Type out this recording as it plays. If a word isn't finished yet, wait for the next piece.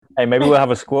Hey, maybe we'll have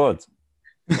a squad.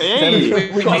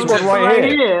 Hey, we got a squad right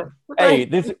here. Hey,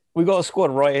 we got a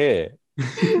squad right here.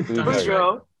 Let's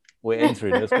go. We're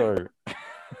entering. Let's go.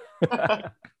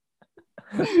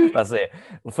 That's it.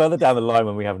 Well, further down the line,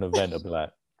 when we have an event, I'll be like,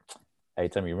 "Hey,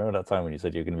 Temi, remember that time when you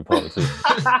said you were going to be part of the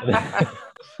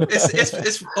team?"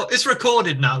 It's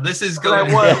recorded now. This is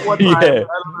going. Like, what time? Yeah.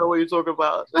 I don't know what you're talking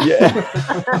about.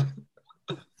 Yeah.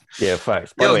 Yeah,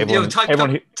 facts. By the way,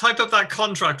 type up that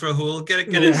contract, Rahul. Get it.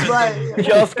 Right.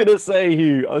 I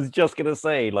was just gonna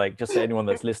say, like, just to anyone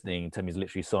that's listening, Temi's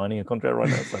literally signing a contract right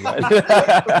now. So like...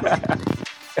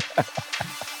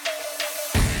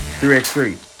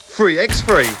 3x3.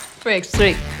 3x3.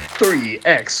 3x3.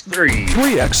 3x3.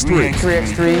 3x3.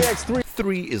 3x3.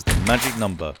 3 is the magic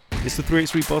number. It's the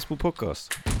 3x3 Basketball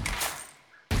Podcast.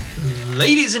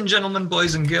 Ladies and gentlemen,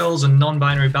 boys and girls, and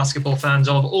non-binary basketball fans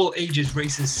of all ages,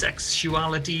 races,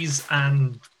 sexualities,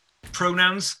 and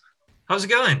pronouns, how's it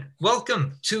going?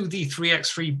 Welcome to the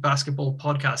 3x3 Basketball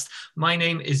Podcast. My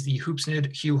name is the Hoops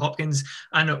Nerd, Hugh Hopkins,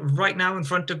 and right now in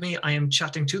front of me, I am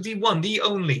chatting to the one, the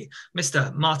only,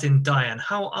 Mr. Martin Diane.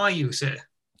 How are you, sir?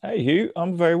 Hey, Hugh.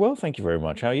 I'm very well, thank you very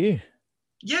much. How are you?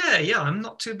 Yeah, I'm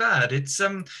not too bad. It's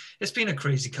been a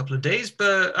crazy couple of days,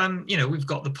 but we've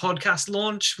got the podcast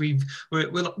launch. We're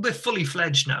fully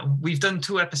fledged now. We've done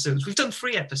 2 episodes. We've done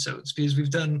 3 episodes because we've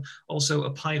done also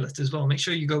a pilot as well. Make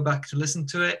sure you go back to listen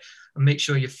to it, and make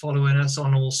sure you're following us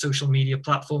on all social media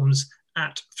platforms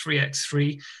at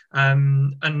 3x3.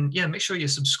 And yeah, make sure you're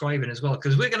subscribing as well,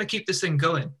 because we're going to keep this thing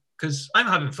going. Because I'm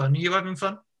having fun. Are you having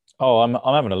fun? Oh, I'm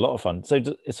having a lot of fun. So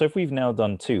if we've now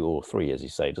done 2 or 3, as you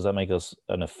say, does that make us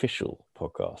an official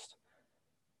podcast?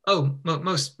 Oh,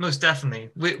 most definitely.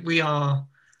 We are.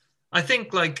 I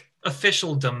think like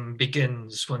officialdom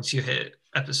begins once you hit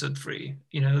episode 3.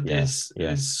 You know, there's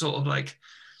sort of like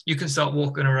you can start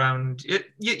walking around.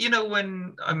 You know,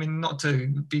 when, I mean, not to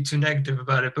be too negative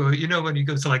about it, but you know when you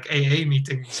go to like AA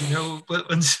meetings, you know,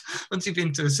 once you've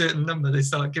been to a certain number, they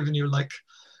start giving you like,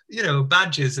 you know,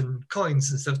 badges and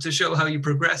coins and stuff to show how you're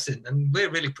progressing, and we're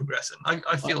really progressing.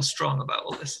 I feel strong about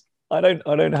all this. I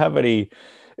don't have any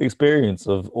experience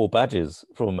of all badges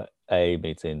from AA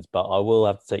meetings, but I will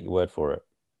have to take your word for it.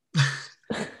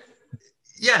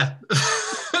 Yeah.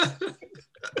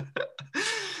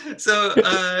 So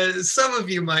some of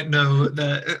you might know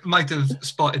that might have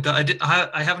spotted that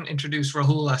I haven't introduced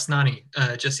Rahul Asnani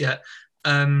just yet.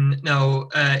 No,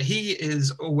 he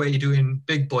is away doing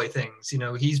big boy things. You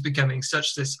know, he's becoming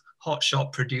such this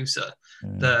hotshot producer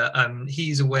that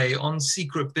he's away on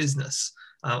secret business.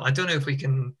 I don't know if we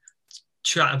can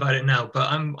chat about it now,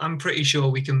 but I'm pretty sure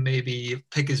we can maybe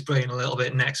pick his brain a little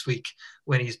bit next week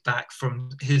when he's back from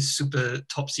his super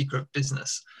top secret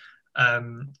business.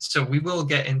 So we will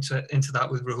get into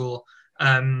that with Rahul.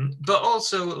 But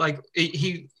also, like,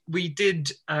 we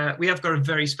have got a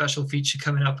very special feature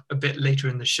coming up a bit later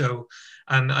in the show,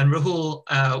 and Rahul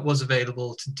was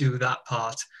available to do that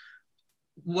part.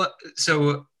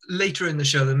 So later in the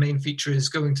show, the main feature is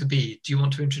going to be, do you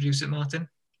want to introduce it, Martin?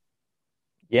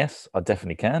 Yes, I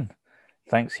definitely can.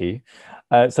 Thanks, Hugh.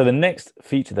 So the next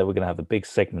feature that we're going to have, the big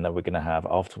segment that we're going to have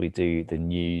after we do the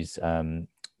news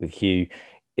with Hugh,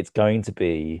 it's going to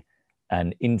be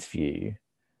an interview.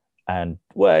 And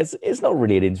well, it's not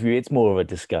really an interview, it's more of a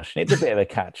discussion. It's a bit of a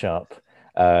catch up.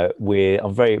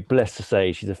 I'm very blessed to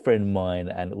say she's a friend of mine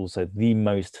and also the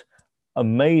most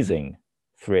amazing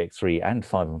 3x3 and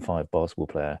 5-on-5 basketball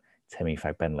player, Temi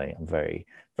Fagbenle. I'm very,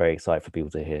 very excited for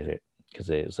people to hear it because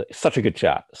it's such a good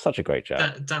chat, such a great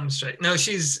chat. Damn straight. No,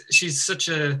 she's such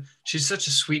a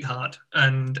sweetheart,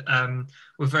 and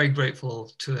we're very grateful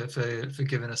to her for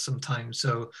giving us some time.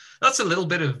 So that's a little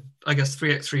bit of, I guess,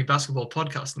 3x3 basketball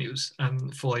podcast news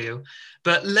for you.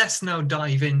 But let's now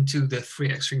dive into the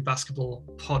 3x3 basketball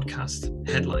podcast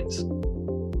headlines.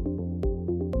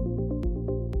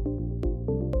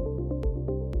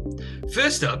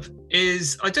 First up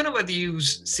is, I don't know whether you've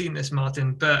seen this,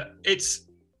 Martin, but it's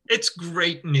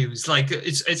great news. Like,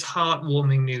 it's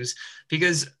heartwarming news,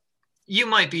 because you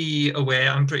might be aware,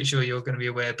 I'm pretty sure you're going to be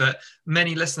aware, but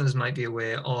many listeners might be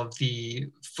aware of the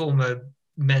former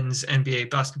men's NBA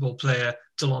basketball player,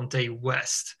 Delonte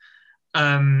West.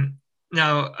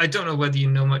 Now, I don't know whether you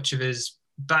know much of his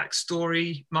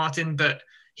backstory, Martin, but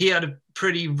he had a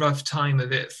pretty rough time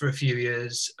of it for a few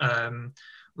years.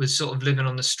 Was sort of living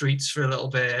on the streets for a little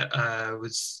bit. I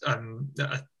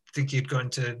think he'd gone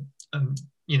to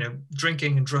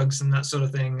drinking and drugs and that sort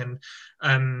of thing.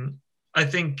 And I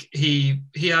think he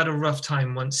had a rough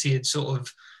time once he had sort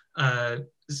of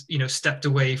stepped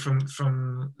away from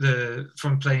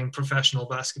playing professional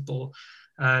basketball.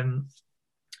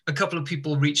 A a couple of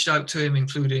people reached out to him,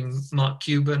 including Mark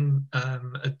Cuban.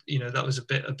 That was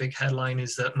a big headline,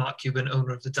 is that Mark Cuban,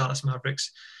 owner of the Dallas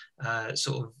Mavericks,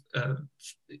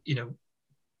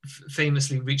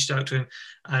 famously reached out to him.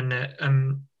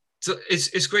 And so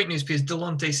it's great news, because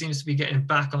Delonte seems to be getting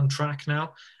back on track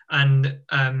now. And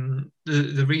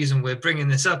the reason we're bringing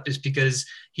this up is because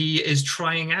he is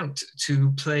trying out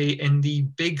to play in the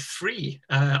Big Three,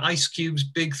 Ice Cube's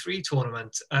Big Three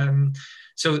tournament.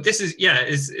 So this is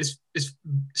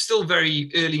still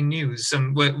very early news,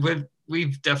 and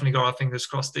we've definitely got our fingers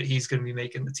crossed that he's going to be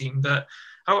making the team. But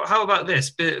how about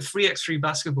this? 3x3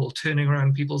 basketball turning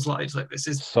around people's lives like this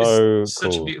is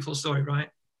such a beautiful story, right?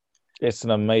 It's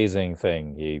an amazing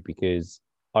thing, Hugh, because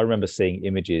I remember seeing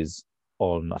images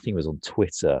on, I think it was on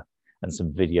Twitter, and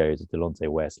some videos of Delonte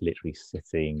West literally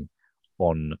sitting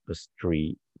on a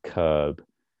street curb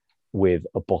with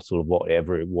a bottle of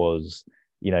whatever it was,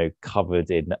 covered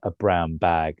in a brown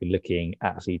bag, looking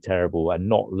absolutely terrible and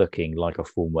not looking like a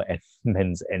former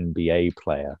men's NBA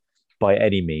player by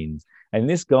any means. And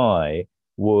this guy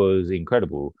was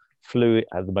incredible. Fluid,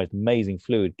 had the most amazing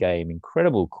fluid game,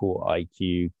 incredible court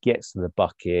IQ, gets to the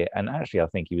bucket. And actually, I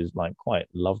think he was quite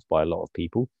loved by a lot of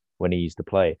people when he used to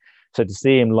play. So to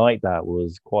see him like that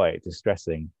was quite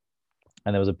distressing.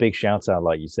 And there was a big shout out,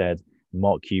 like you said,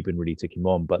 Mark Cuban really took him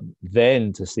on. But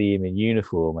then to see him in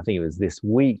uniform, I think it was this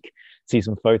week, see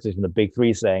some photos from the Big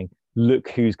Three saying, look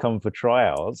who's come for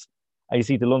tryouts. And you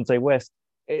see Delonte West.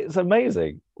 It's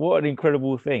amazing. What an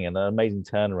incredible thing, and an amazing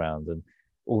turnaround. And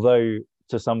although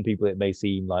to some people it may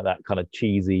seem like that kind of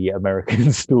cheesy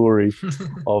American story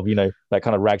of, that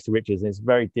kind of rags to riches, and it's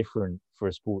very different for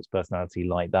a sports personality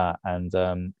like that,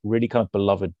 and really kind of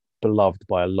beloved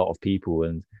by a lot of people.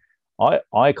 And I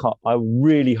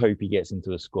really hope he gets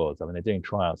into a squad. I mean, they're doing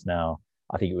tryouts now.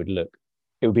 I think it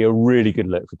would be a really good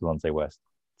look for Delonte West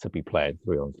to be playing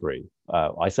 3-on-3.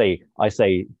 I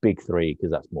say Big Three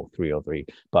because that's more 3-on-3,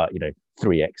 but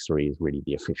 3x3 is really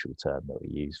the official term that we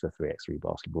use for 3x3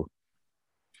 basketball.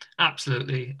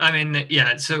 Absolutely. I mean,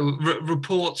 yeah. So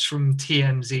reports from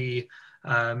TMZ,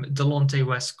 Delonte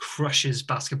West crushes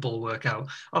basketball workout.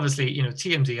 Obviously,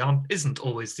 TMZ isn't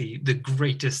always the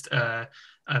greatest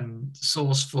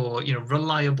source for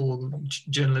reliable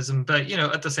journalism, but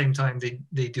at the same time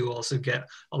they do also get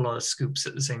a lot of scoops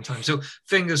at the same time. So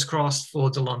fingers crossed for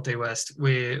Delonte West.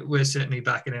 We're certainly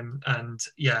backing him, and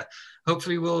yeah,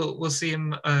 hopefully we'll see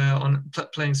him on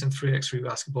playing some 3x3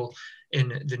 basketball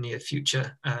in the near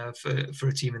future for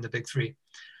a team in the Big Three.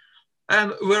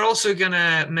 We're also going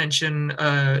to mention,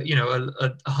 a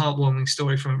heartwarming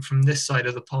story from this side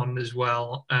of the pond as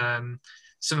well.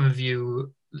 Some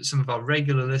of our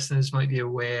regular listeners might be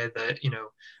aware that,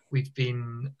 we've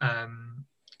been,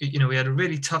 we had a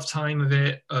really tough time of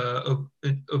it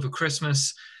over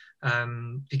Christmas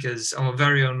because our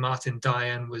very own Martin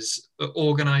Diane was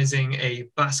organizing a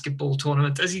basketball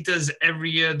tournament, as he does every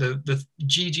year, the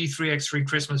GG3x3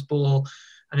 Christmas Ball,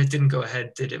 and it didn't go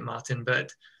ahead, did it, Martin?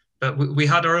 But we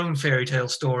had our own fairy tale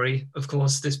story, of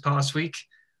course, this past week.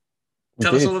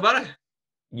 Tell us all about it.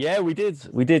 Yeah, we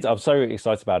did. I'm so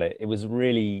excited about it. It was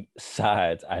really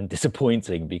sad and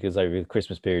disappointing because over the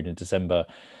Christmas period in December,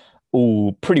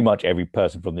 pretty much every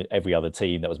person from every other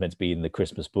team that was meant to be in the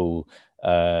Christmas Ball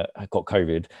got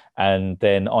COVID. And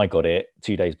then I got it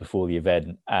 2 days before the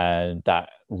event, and that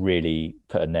really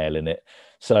put a nail in it.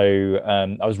 So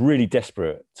I was really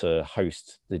desperate to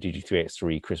host the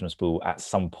GG3X3 Christmas Ball at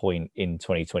some point in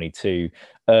 2022,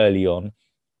 early on.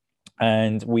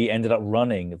 And we ended up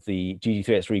running the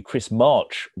GG3X3 Chris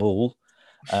March Ball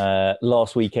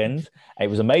last weekend. It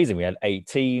was amazing. We had 8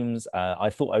 teams. I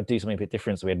thought I'd do something a bit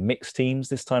different. So we had mixed teams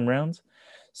this time around.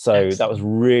 So Excellent. That was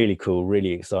really cool,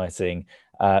 really exciting.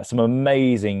 Some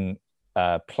amazing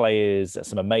players,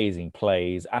 some amazing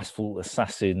plays. Asphalt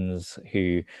Assassins,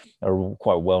 who are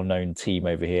quite a well-known team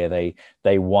over here,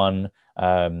 they won.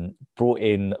 Brought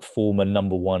in former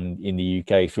number 1 in the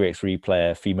UK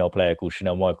 3x3 female player called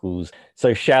Chanel Michaels.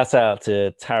 So shout out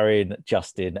to Taryn,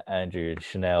 Justin, Andrew, and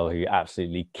Chanel, who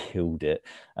absolutely killed it.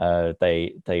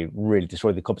 They really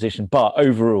destroyed the competition, but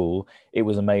overall it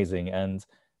was amazing. And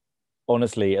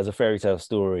honestly, as a fairy tale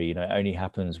story, it only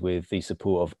happens with the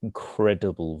support of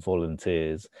incredible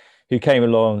volunteers who came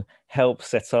along, helped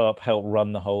set up, helped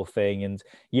run the whole thing. And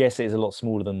yes, it's a lot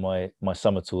smaller than my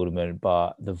summer tournament,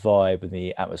 but the vibe and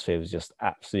the atmosphere was just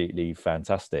absolutely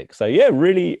fantastic. So yeah,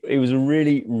 it was a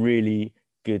really, really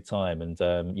good time. And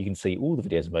you can see all the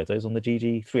videos and photos on the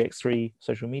GG3X3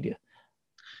 social media.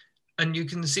 And you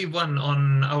can see one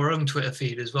on our own Twitter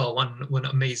feed as well. One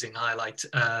amazing highlight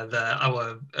that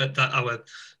our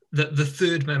the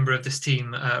third member of this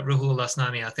team, Rahul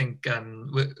Asnani, I think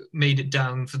made it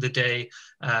down for the day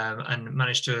and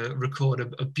managed to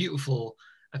record a beautiful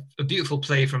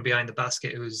play from behind the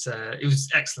basket. It was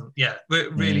excellent. Yeah,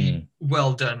 really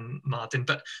well done, Martin.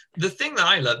 But the thing that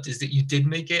I loved is that you did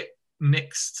make it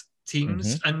mixed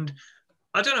teams, and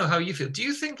I don't know how you feel. Do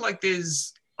you think like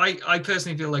there's? I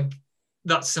personally feel like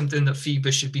that's something that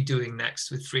FIBA should be doing next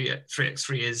with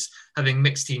 3x3 is having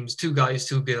mixed teams, 2 guys,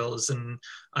 2 girls, and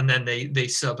then they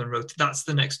sub and rotate. That's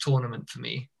the next tournament for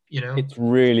me, you know? It's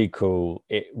really cool.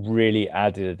 It really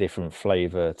added a different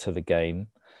flavor to the game.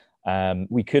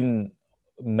 We couldn't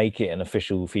make it an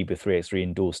official FIBA 3x3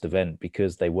 endorsed event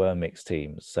because they were mixed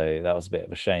teams. So that was a bit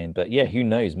of a shame. But yeah, who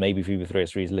knows? Maybe FIBA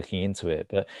 3x3 is looking into it.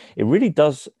 But it really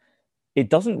does. It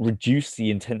doesn't reduce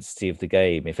the intensity of the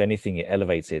game. If anything, it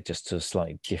elevates it just to a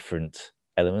slightly different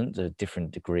element, a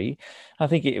different degree. I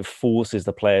think it forces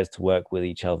the players to work with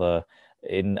each other,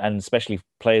 and especially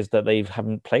players that they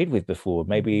haven't played with before.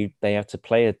 Maybe they have to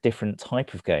play a different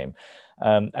type of game.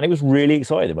 And it was really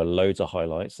exciting. There were loads of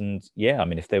highlights. And yeah, I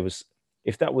mean, if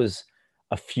that was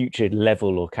a future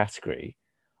level or category,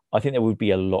 I think there would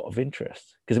be a lot of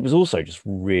interest because it was also just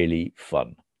really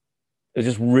fun. It was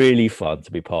just really fun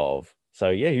to be part of. So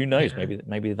yeah, who knows? Yeah.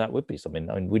 Maybe that would be something.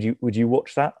 I mean, would you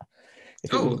watch that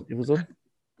if it was on?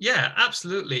 Yeah,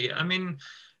 absolutely. I mean,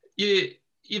 you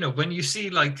know when you see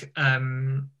like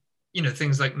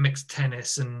things like mixed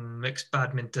tennis and mixed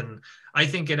badminton, I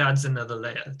think it adds another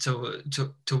layer to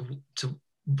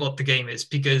what the game is,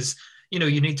 because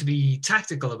you need to be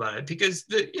tactical about it, because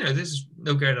there's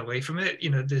no getting away from it.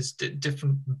 There's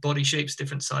different body shapes,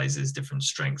 different sizes, different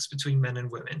strengths between men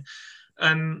and women.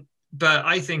 But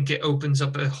I think it opens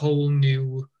up a whole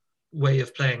new way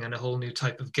of playing and a whole new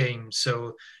type of game.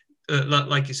 So,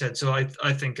 like you said, so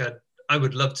I think I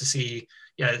would love to see,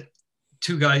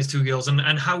 2 guys, 2 girls,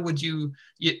 and how would you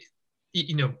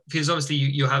because obviously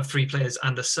you have 3 players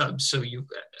and a sub, so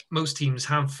most teams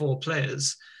have 4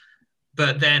 players,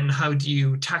 but then how do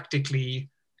you tactically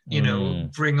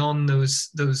bring on those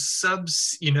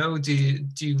subs? Do you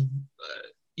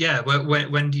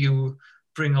when do you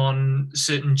bring on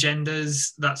certain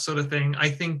genders, that sort of thing? I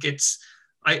think it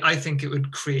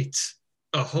would create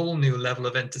a whole new level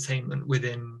of entertainment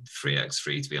within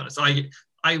 3x3. To be honest, I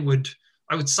would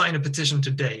sign a petition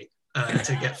today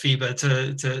to get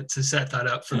FIBA to set that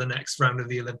up for the next round of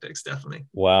the Olympics. Definitely.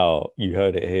 Wow, you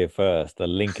heard it here first. The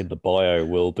link in the bio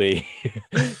will be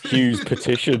Hugh's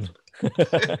petition. Oh,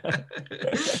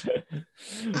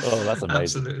 that's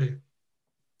amazing. Absolutely.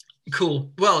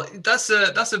 Cool. Well, that's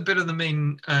a bit of the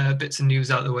main bits of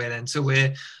news out of the way then. So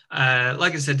we're,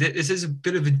 like I said, this is a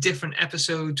bit of a different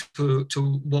episode to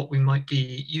what we might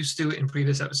be used to in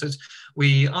previous episodes.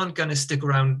 We aren't going to stick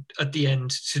around at the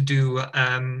end to do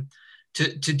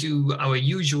to do our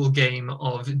usual game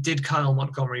of did Kyle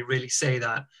Montgomery really say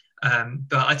that?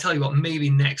 But I tell you what,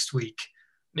 maybe next week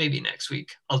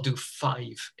I'll do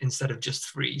 5 instead of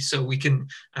just 3, so we can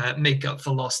make up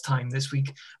for lost time this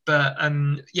week. But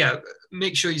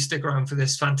make sure you stick around for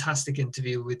this fantastic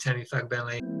interview with Temi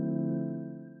Fagbenle.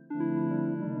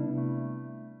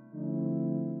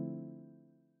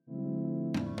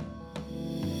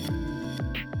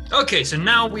 Okay, so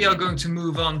now we are going to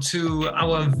move on to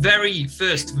our very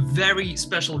first, very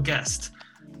special guest.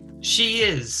 She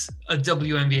is a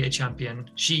WNBA champion.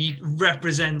 She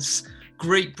represents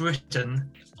Great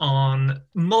Britain on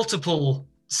multiple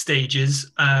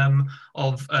stages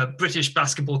of British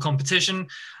basketball competition.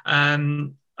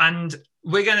 And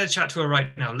we're going to chat to her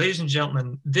right now. Ladies and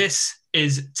gentlemen, this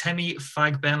is Temi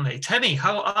Fagbenle. Temi,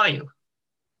 how are you?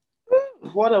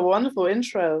 What a wonderful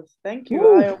intro. Thank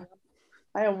you.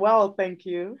 I am well, thank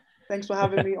you. Thanks for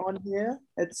having me on here.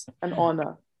 It's an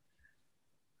honor.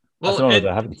 Well,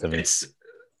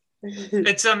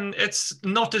 it's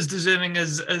not as deserving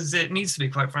as it needs to be,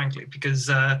 quite frankly, because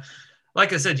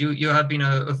like I said, you have been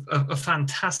a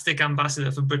fantastic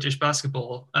ambassador for British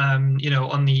basketball, on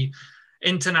the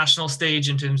international stage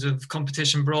in terms of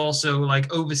competition, but also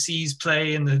like overseas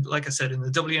play. And like I said, in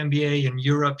the WNBA in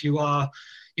Europe, you are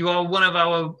one of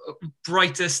our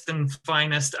brightest and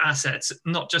finest assets,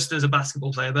 not just as a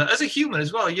basketball player, but as a human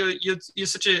as well. You're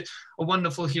such a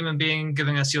wonderful human being,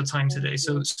 giving us your time today.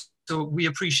 So we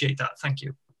appreciate that. Thank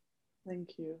you. Thank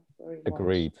you very much.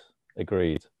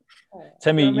 Agreed.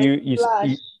 Temi, Temi,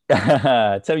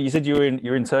 you said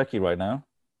you're in Turkey right now.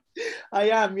 I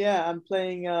am. Yeah, I'm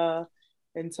playing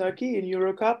in Turkey in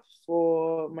Eurocup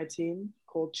for my team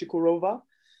called Çukurova.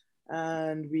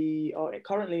 And we are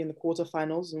currently in the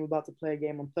quarterfinals, and we're about to play a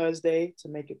game on Thursday to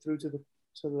make it through to the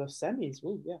semis.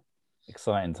 Ooh, yeah.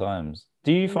 Exciting times.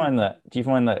 Do you find that? Do you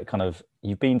find that kind of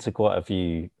you've been to quite a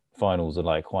few finals and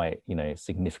like quite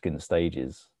significant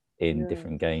stages in Yeah.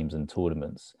 different games and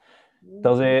tournaments? Yeah.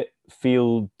 Does it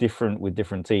feel different with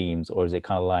different teams, or is it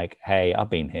kind of like, hey, I've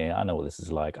been here, I know what this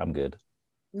is like, I'm good?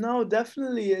 No,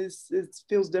 definitely it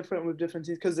feels different with different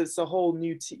teams because it's a whole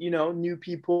new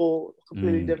people,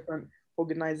 completely Mm, different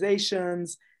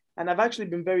organizations. And I've actually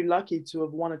been very lucky to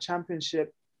have won a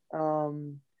championship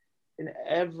in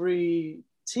every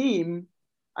team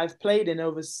I've played in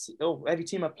every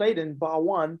team I've played in bar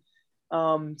one.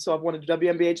 So I've won the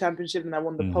WNBA championship, and I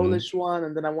won the mm-hmm, Polish one,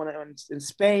 and then I won it in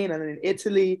Spain and then in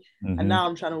Italy, and mm-hmm. now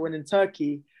I'm trying to win in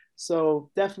Turkey. So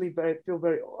definitely feel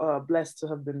very blessed to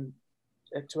have been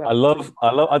to I have love,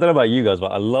 I love, I don't know about you guys,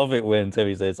 but I love it when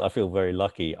Temi says, I feel very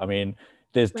lucky. I mean,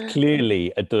 there's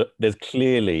clearly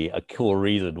a core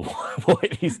reason why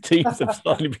these teams have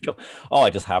suddenly become, oh,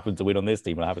 I just happened to win on this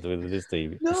team, and I happened to win on this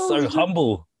team. It's no, so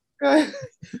humble.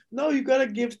 no, you gotta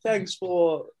give thanks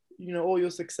for all your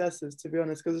successes. To be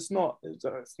honest, because it's not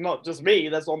just me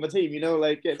that's on the team.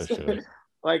 Like For it's sure.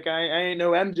 like I ain't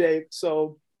no MJ,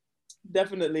 so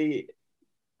definitely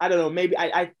I don't know. Maybe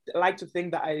I like to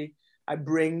think that I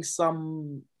bring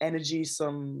some energy,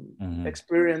 some Mhm.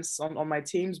 experience on my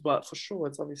teams, but for sure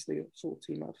it's obviously a full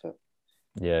team effort.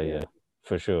 Yeah, Yeah,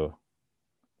 for sure.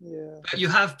 yeah, You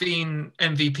have been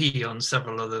MVP on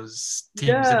several of those teams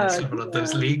and in yeah, several of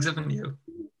those leagues, haven't you?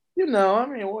 I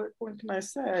mean, what can I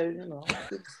say?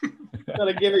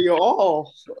 Gotta give it your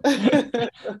all.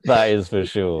 That is for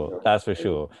sure. That's for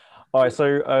sure. All right,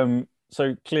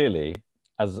 so clearly,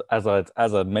 as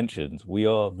I mentioned, we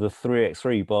are the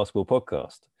 3x3 basketball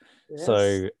podcast. Yes.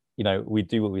 So, we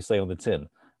do what we say on the tin.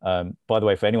 By the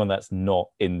way, for anyone that's not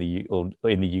in the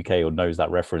UK or knows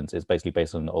that reference, it's basically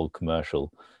based on an old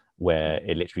commercial where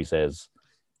it literally says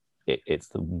it's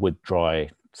the wood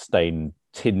dry stain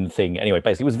tin thing. Anyway,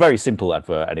 basically, it was a very simple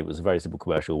advert, and it was a very simple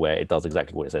commercial where it does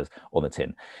exactly what it says on the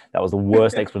tin. That was the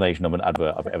worst explanation of an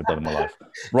advert I've ever done in my life.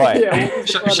 Right. Yeah, what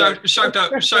was the product?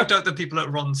 Shout out the people at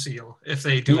Ron Seal if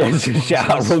they do. Yes, want to shout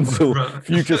out sponsor Ronzel,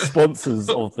 future sponsors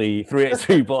of the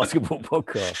 3x3 basketball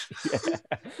podcast.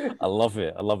 Yeah, I love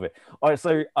it. I love it. All right,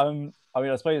 so I mean,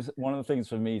 I suppose one of the things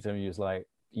for me, Tony, is like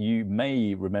you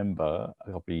may remember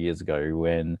a couple of years ago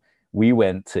when we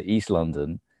went to East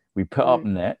London. We put up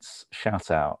nets.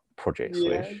 Shout out Project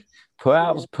Yes. Swish.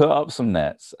 Put up some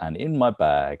nets, and in my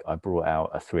bag, I brought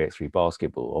out a 3x3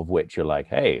 basketball, of which you're like,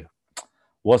 hey,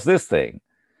 what's this thing?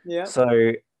 Yeah.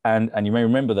 So and you may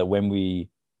remember that when we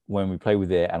played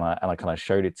with it, and I kind of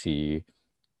showed it to you,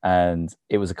 and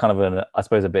it was a kind of I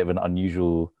suppose a bit of an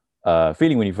unusual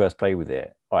feeling when you first played with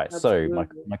it. All right, Absolutely.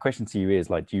 so my question to you is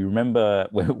like, do you remember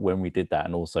when we did that,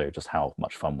 and also just how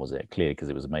much fun was it? Clearly, because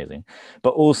it was amazing,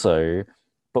 but also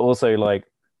like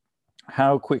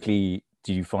how quickly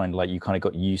do you find like you kind of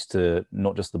got used to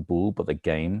not just the ball but the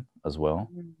game as well?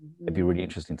 It'd be really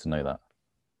interesting to know that.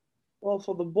 Well,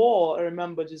 for the ball, I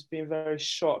remember just being very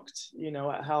shocked,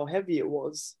 at how heavy it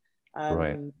was.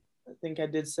 Right. And I think I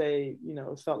did say,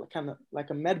 it felt kind of like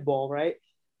a med ball, right?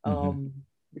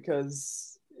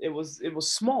 Because it was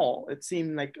small. It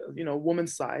seemed like,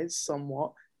 woman's size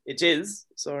somewhat. It is,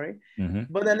 sorry.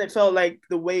 But then it felt like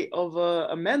the weight of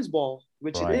a men's ball,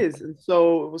 which it is. And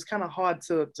so it was kind of hard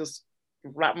to just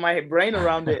wrap my brain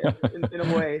around it in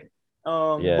a way.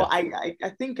 But I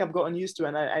think I've gotten used to it,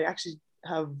 and I actually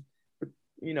have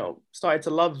started to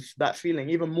love that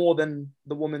feeling even more than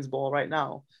the women's ball right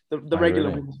now, the regular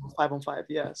really? women's ball, 5-on-5.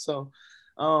 Yeah. So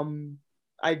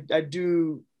I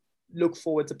do look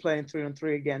forward to playing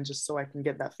 3-on-3 again, just so I can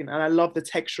get that feeling. And I love the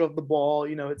texture of the ball,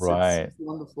 it's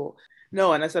wonderful.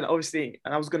 No, and I said, obviously,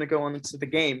 and I was going to go on into the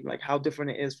game, like how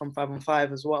different it is from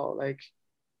 5-on-5 as well. Like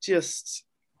just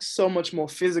so much more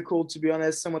physical, to be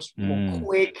honest, so much more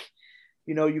quick.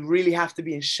 You really have to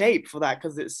be in shape for that,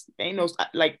 because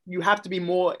you have to be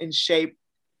more in shape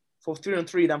for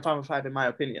 3-on-3 than 5-on-5, in my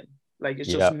opinion. Like it's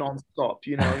just non-stop.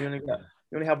 You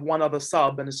only have one other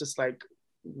sub, and it's just like,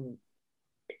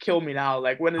 kill me now.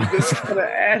 Like, when is this gonna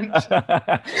end?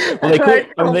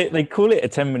 Well, they call it a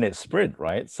 10-minute sprint,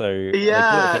 right? So they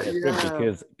call it a 10-minute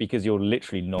sprint because you're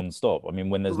literally non-stop. I mean,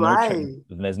 when there's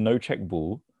no check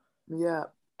ball,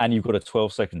 and you've got a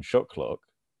 12-second shot clock.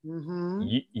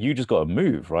 You just got to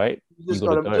move, right? You just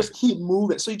got to just keep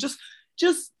moving. So you just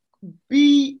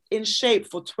be in shape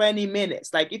for 20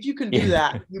 minutes. Like if you can do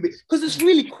that, because it's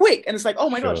really quick, and it's like, oh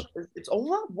my gosh, it's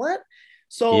over. What?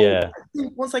 So I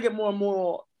think once I get more and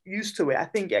more used to it, I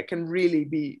think I can really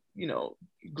be,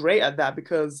 great at that.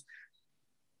 Because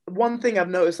one thing I've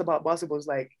noticed about basketball is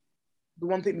like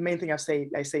the main thing I say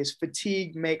is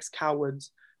fatigue makes cowards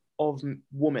of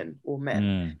women or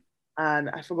men. And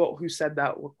I forgot who said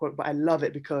that quote, but I love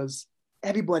it because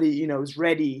everybody, you know, is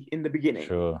ready in the beginning.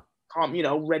 Sure. You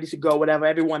know, ready to go, whatever.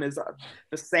 Everyone is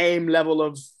the same level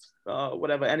of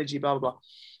whatever energy, blah, blah, blah.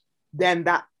 Then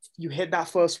that you hit that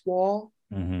first wall,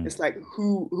 it's like,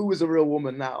 who is a real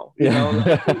woman now? You know,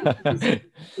 like,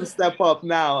 to step up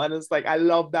now. And it's like, I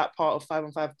love that part of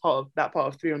 5-on-5, that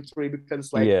part of 3-on-3, because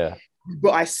it's like,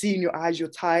 but I see in your eyes you're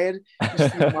tired. You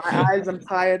see in my eyes I'm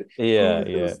tired. Yeah,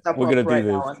 we're gonna do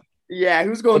this.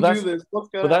 Who's gonna do this? What's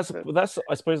gonna happen? But that's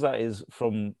I suppose that is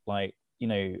from, like, you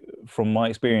know, from my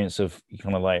experience of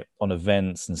kind of like on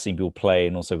events and seeing people play,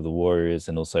 and also with the Warriors,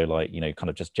 and also, like, you know, kind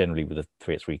of just generally with the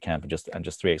 3x3 camp, and just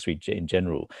 3x3 in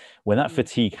general, when that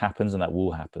fatigue happens and that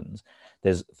wall happens,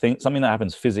 there's something that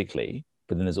happens physically,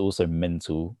 but then there's also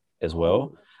mental as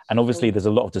well. And obviously there's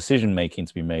a lot of decision making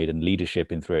to be made and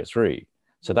leadership in 3x3.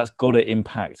 So that's got to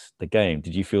impact the game.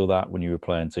 Did you feel that when you were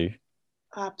playing too?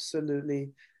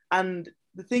 Absolutely. And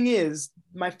the thing is,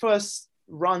 my first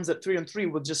runs at 3-on-3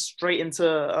 were just straight into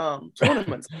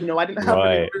tournaments. You know, I didn't have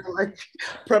any real, like,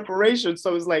 preparation. So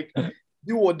it was like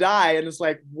do or die. And it's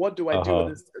like, what do I do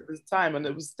at this time? And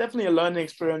it was definitely a learning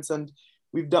experience. And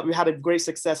we had a great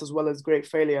success as well as great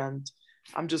failure. And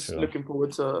I'm just looking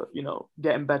forward to, you know,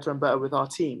 getting better and better with our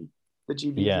team, the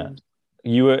GB team.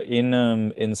 You were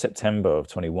in September of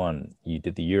 21, you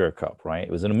did the Euro Cup, right? It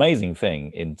was an amazing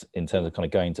thing in terms of kind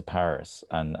of going to Paris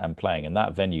and playing. And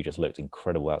that venue just looked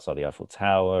incredible outside the Eiffel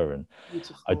Tower. And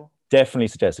beautiful. I definitely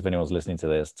suggest, if anyone's listening to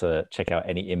this, to check out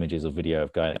any images or video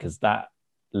of going, because that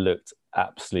looked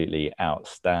absolutely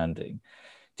outstanding.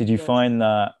 Did you find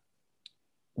that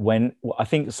I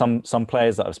think some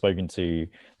players that I've spoken to,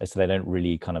 they say they don't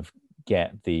really kind of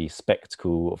get the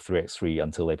spectacle of 3x3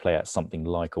 until they play at something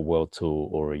like a world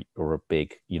tour or a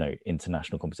big, you know,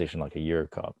 international competition like a Euro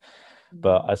Cup.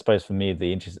 But I suppose for me,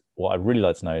 what I'd really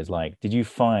like to know is, like, did you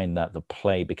find that the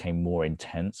play became more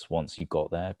intense once you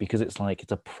got there? Because it's like,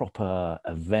 it's a proper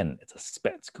event, it's a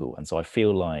spectacle. And so I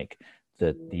feel like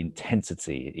the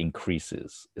intensity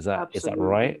increases. Is that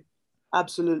right?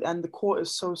 Absolutely. And the court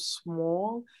is so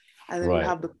small. And then you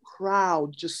have the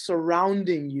crowd just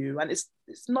surrounding you. And it's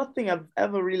nothing I've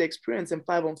ever really experienced in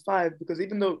 5-on-5, because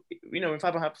even though, you know, in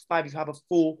 5-on-5, you have a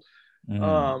full,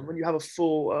 when you have a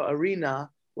full arena,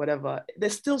 whatever,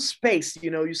 there's still space, you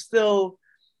know, you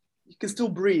can still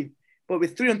breathe. But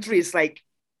with 3-on-3, it's like,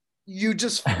 you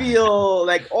just feel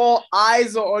like all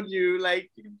eyes are on you,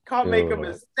 like you can't make a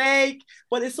mistake.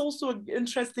 But it's also an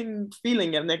interesting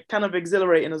feeling, and they're kind of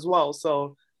exhilarating as well.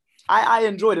 So I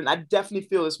enjoyed it. And I definitely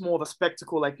feel it's more of a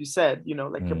spectacle, like you said, you know,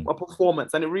 like a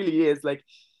performance. And it really is. Like,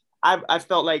 I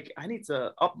felt like I need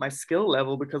to up my skill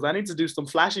level, because I need to do some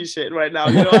flashy shit right now.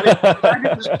 You know, I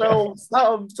need to show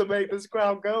something to make this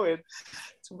crowd going.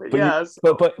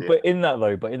 But in that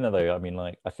though, I mean,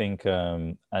 like, I think,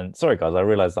 and sorry guys, I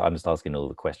realize that I'm just asking all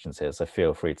the questions here, so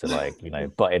feel free to, like, you know,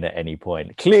 butt in at any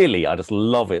point. Clearly, I just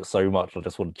love it so much. I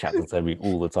just want to chat to Temi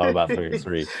all the time about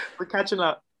 3x3. We're catching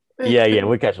up. Yeah,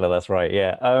 we're catching up. That's right.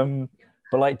 Yeah.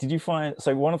 But, like, did you find,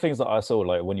 so one of the things that I saw,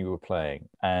 like, when you were playing,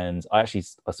 and I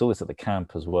saw this at the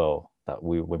camp as well, that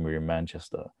when we were in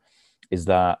Manchester, is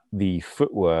that the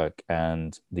footwork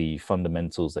and the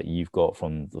fundamentals that you've got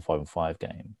from the 5-on-5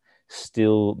 game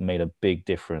still made a big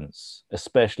difference,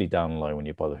 especially down low when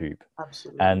you're by the hoop.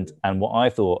 Absolutely. And what I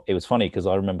thought, it was funny, because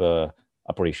I remember,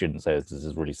 I probably shouldn't say this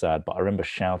is really sad, but I remember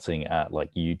shouting at,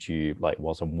 like, YouTube, like,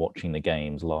 whilst I'm watching the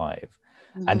games live,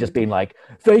 and just being like,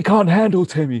 they can't handle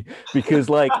Temi, because,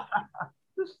 like,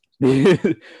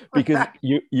 because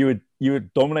you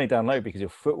would dominate down low because your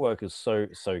footwork is so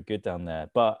good down there,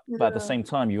 but at the same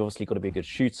time, you've obviously got to be a good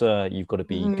shooter, you've got to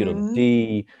be good on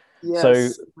D. So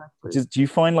exactly. Do you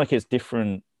find, like, it's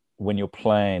different when you're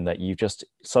playing, that you just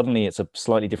suddenly, it's a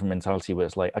slightly different mentality where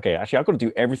it's like, okay, actually I've got to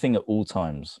do everything at all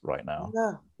times right now?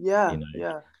 Yeah.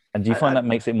 And do you find that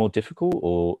makes it more difficult,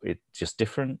 or it's just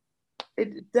different?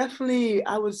 It definitely,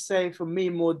 I would say, for me,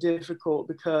 more difficult,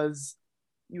 because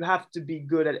you have to be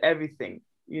good at everything,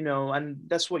 you know, and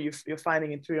that's what you're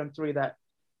finding in 3-on-3, that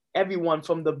everyone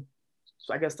from the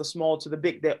small to the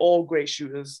big, they're all great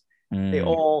shooters. They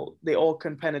all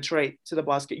can penetrate to the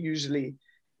basket usually,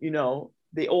 you know,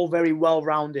 they all very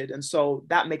well-rounded. And so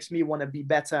that makes me want to be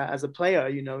better as a player,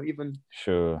 you know, even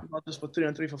not just for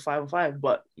 3-on-3, for 5-on-5,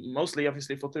 but mostly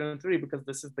obviously for 3-on-3, because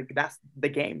that's the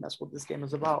game. That's what this game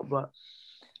is about. But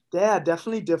yeah,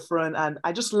 definitely different. And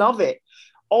I just love it.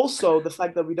 Also, the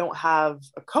fact that we don't have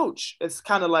a coach, it's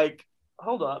kind of like,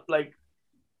 hold up, like,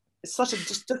 it's such a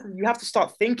you have to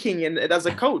start thinking in it as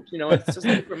a coach, you know, it's just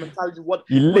a different mentality.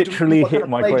 You literally hit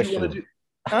my question.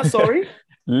 Sorry?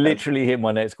 literally hit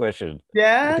my next question.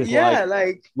 Yeah, Because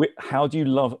yeah, how do you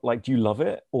love, like, do you love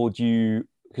it, or do you,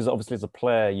 because obviously as a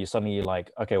player, you suddenly like,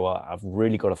 okay, well, I've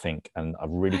really got to think and I've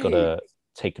really got to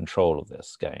take control of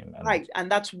this game.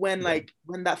 And that's when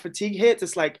when that fatigue hits,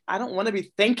 it's like, I don't want to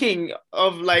be thinking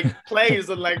of like plays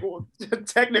and like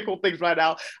technical things right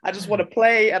now. I just want to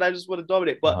play and I just want to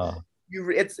dominate. But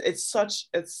it's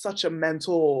such a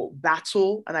mental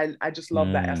battle, and I just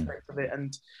love that aspect of it.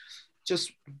 And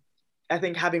just, I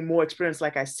think having more experience,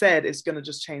 like I said, is going to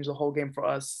just change the whole game for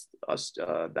us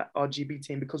that our GB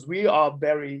team, because we are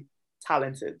very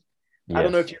talented. Yes. I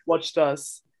don't know if you watched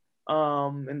us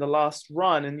in the last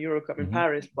run in Euro Cup in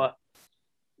Paris, but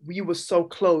we were so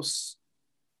close.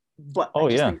 But I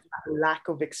just think that lack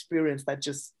of experience that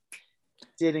just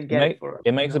didn't get it for us.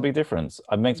 It makes a big difference.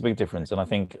 It makes a big difference, and I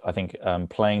think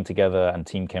playing together and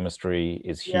team chemistry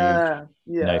is huge. Yeah.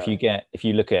 You know, if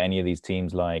you look at any of these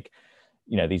teams, like,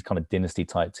 you know, these kind of dynasty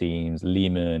type teams,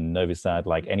 Lehman, Novi Sad,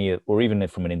 like or even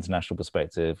from an international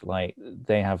perspective, like,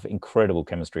 they have incredible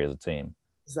chemistry as a team.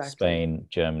 Exactly. Spain,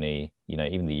 Germany, you know,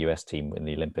 even the US team in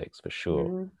the Olympics for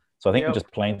sure. So I think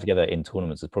just playing together in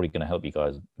tournaments is probably going to help you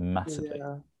guys massively.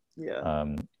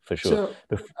 For sure.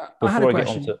 So, before I get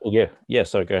on to,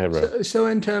 sorry, go ahead, Ro. So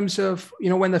in terms of, you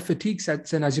know, when the fatigue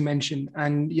sets in, as you mentioned,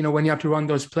 and, you know, when you have to run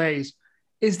those plays,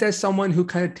 is there someone who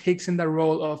kind of takes in that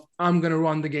role of, I'm going to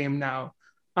run the game now,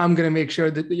 I'm going to make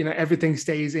sure that, you know, everything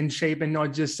stays in shape and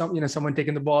not just someone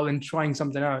taking the ball and trying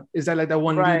something out? Is that like that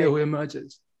one leader who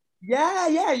emerges? Yeah.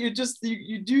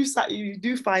 You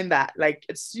do find that, like,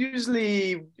 it's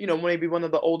usually, you know, maybe one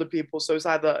of the older people. So it's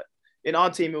either, in our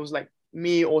team, it was like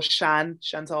me or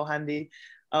Chantal Handy,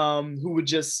 who would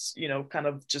just, you know, kind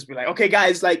of just be like, okay,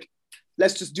 guys, like,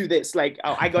 let's just do this. Like,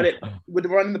 I got it. We're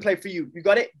running the play for you. You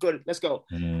got it? Good. Let's go.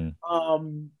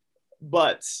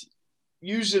 But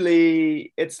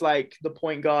usually it's like the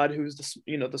point guard who's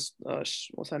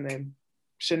what's her name?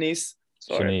 Shanice.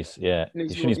 Shanice, yeah.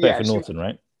 Shanice Beckford-Norton,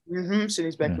 right?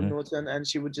 Shanice Beckford-Norton, and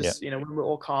she would just, you know, when we're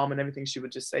all calm and everything, she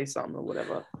would just say something or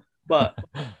whatever. But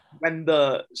when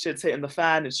the shit's hitting the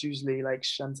fan, it's usually like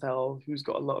Chantal, who's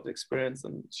got a lot of experience,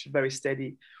 and she's very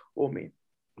steady for me.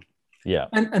 Yeah.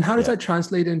 And how does that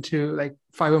translate into like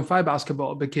 5-on-5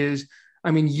 basketball? Because, I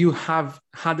mean, you have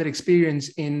had that experience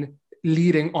in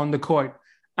leading on the court.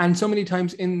 And so many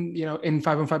times in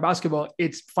 5-on-5 basketball,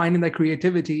 it's finding that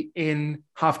creativity in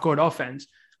half-court offense.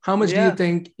 How much do you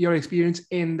think your experience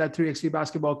in that 3x3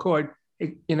 basketball court,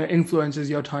 influences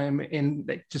your time in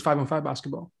like just 5-on-5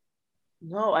 basketball?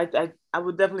 No, I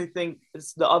would definitely think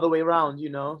it's the other way around, you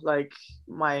know, like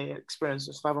my experience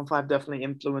with 5-on-5 definitely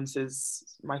influences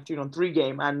my 3-on-3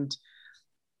 game. And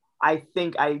I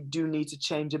think I do need to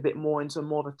change a bit more into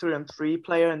more of a 3-on-3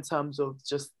 player in terms of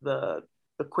just the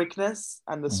quickness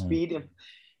and the speed.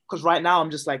 Because right now I'm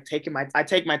just like I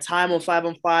take my time on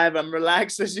 5-on-5. I'm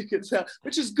relaxed, as you can tell,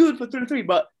 which is good for 3-on-3,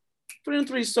 but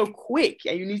 3-on-3 is so quick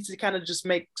and you need to kind of just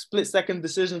make split-second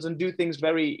decisions and do things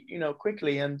very,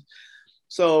 quickly. And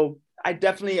so I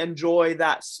definitely enjoy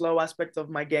that slow aspect of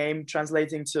my game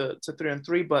translating to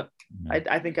 3-on-3, but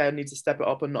I think I need to step it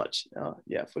up a notch.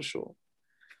 Yeah, for sure.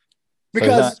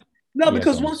 Because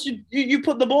once you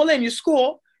put the ball in, you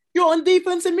score, you're on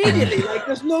defense immediately. Like,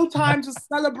 there's no time to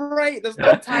celebrate. There's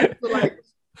no time to like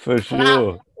for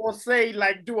sure or say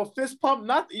like do a fist pump.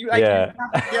 Nothing. You have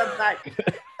to get back.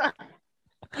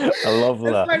 I love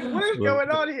that. It's like, what is going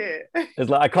on here? It's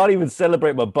like I can't even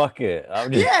celebrate my bucket.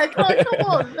 Come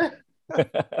on.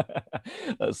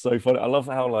 That's so funny. I love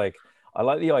how I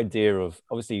like the idea of,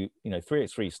 obviously,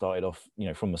 3x3 started off,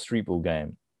 from a street ball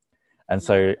game. And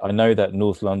so I know that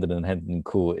North London and Hendon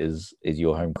Court is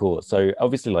your home court. So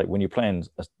obviously, like when you're playing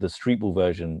the street ball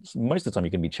version, most of the time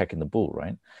you're going to be checking the ball,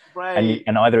 right? Right.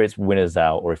 And either it's winners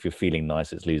out, or if you're feeling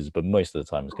nice, it's losers. But most of the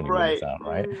time it's going to be winners out,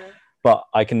 right? Yeah. But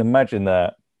I can imagine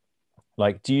that,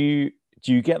 like, do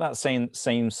you get that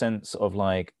same sense of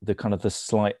like the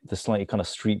slightly kind of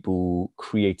street ball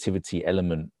creativity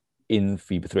element in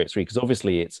FIBA 3x3, because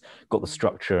obviously it's got the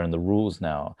structure and the rules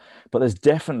now, but there's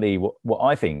definitely what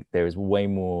I think there is way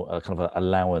more kind of an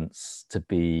allowance to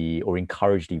be, or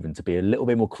encouraged even to be a little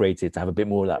bit more creative, to have a bit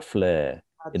more of that flair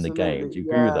in the game. Do you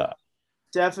agree with that?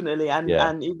 Definitely,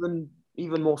 and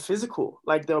even more physical.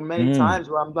 Like there are many times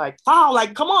where I'm like, foul,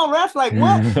 like come on, ref, like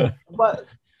what? But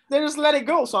they just let it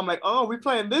go. So I'm like, oh, we're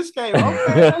playing this game.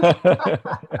 Okay.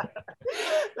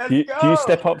 Do you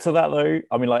step up to that though?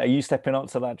 I mean, like, are you stepping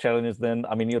up to that challenge then?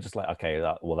 I mean, you're just like, okay,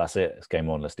 that's it. It's game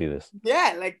on. Let's do this.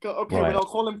 Yeah, like, okay, we're not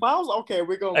calling fouls. Okay,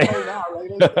 we're going to play now.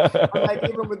 Like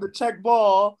even with the check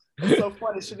ball, it's so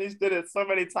funny. Shanice did it so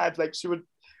many times. Like she would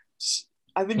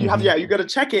I think you have, you got to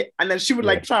check it. And then she would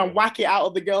like try and whack it out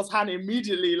of the girl's hand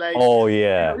immediately. Like, oh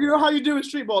yeah. You know how you do in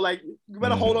street ball? Like, you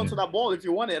better hold on to that ball if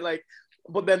you want it. Like,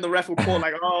 but then the ref will call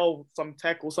like, oh, some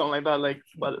tech or something like that. Like,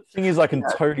 but the thing is, I can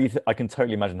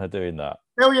totally imagine her doing that.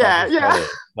 Oh yeah.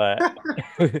 But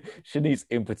Shanice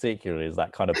in particular is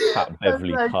that kind of Pat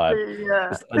Beverly type. Yeah.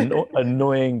 Just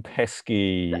annoying,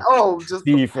 pesky. Just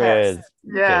defense.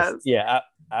 Yes.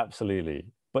 Absolutely.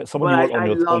 But someone you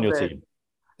want on your team.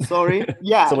 Sorry.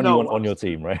 Yeah. Someone you want on your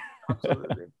team, right?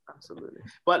 Absolutely.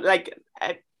 But like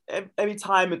every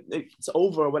time it's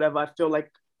over or whatever,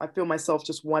 I feel myself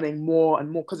just wanting more and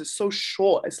more because it's so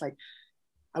short. It's like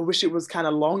I wish it was kind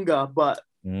of longer, but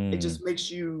it just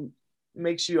makes you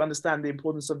understand the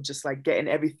importance of just like getting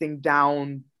everything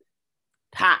down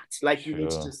packed. Like you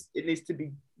need to it needs to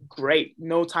be great.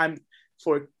 No time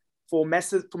for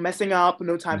messing up,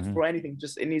 no time for anything.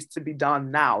 Just it needs to be done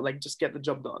now. Like just get the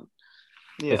job done.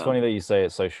 Yeah. It's funny that you say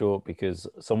it's so short because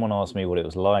someone asked me what it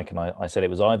was like, and I said it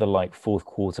was either like fourth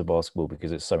quarter basketball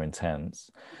because it's so intense,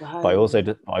 but I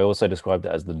also described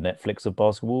it as the Netflix of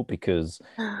basketball because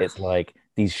it's like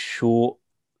these short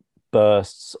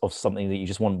bursts of something that you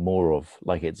just want more of.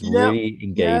 Like it's really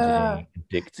engaging,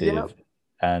 addictive,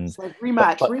 and it's like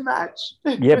rematch.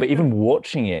 Yeah, but even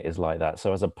watching it is like that.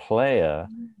 So as a player,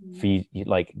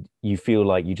 you feel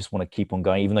like you just want to keep on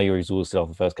going, even though you're exhausted after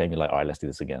the first game. You're like, all right, let's do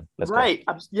this again. Let's go. Like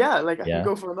I can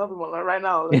go for another one like right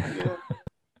now.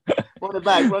 Run it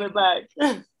back.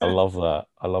 I love that.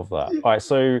 All right,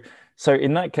 so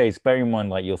in that case, bearing in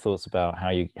mind like your thoughts about how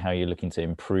you're looking to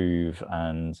improve,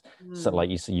 and so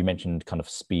like you mentioned kind of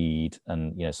speed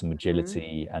and some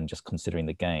agility and just considering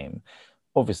the game.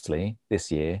 Obviously, this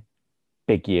year,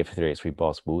 big year for 3x3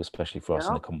 basketball, especially for us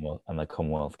in the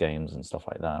Commonwealth Games and stuff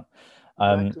like that.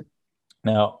 Exactly.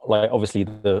 Now, like obviously,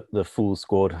 the full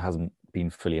squad hasn't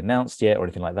been fully announced yet or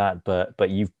anything like that, but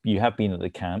you have been at the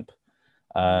camp.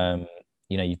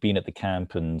 You've been at the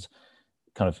camp and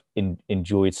kind of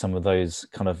enjoyed some of those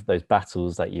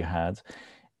battles that you had.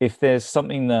 If there's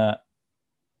something that,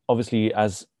 obviously,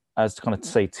 as kind of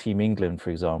say Team England,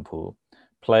 for example,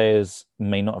 players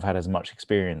may not have had as much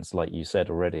experience, like you said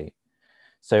already.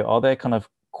 So are there kind of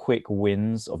quick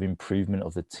wins of improvement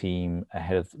of the team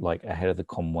ahead of the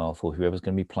Commonwealth or whoever's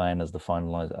going to be playing as the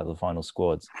final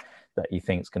squads that you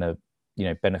think is going to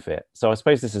benefit? So I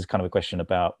suppose this is kind of a question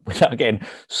about, without getting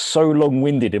so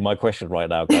long-winded in my question right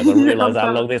now, guys. I realize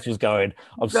how long this was going.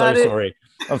 I'm so sorry.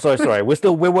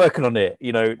 We're working on it.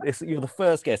 You're the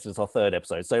first guest. It's our third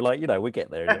episode, so we get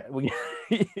there. We'll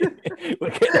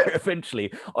get there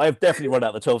eventually. I have definitely run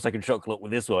out the 12-second shot clock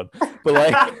with this one,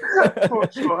 but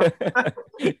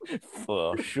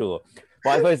for sure.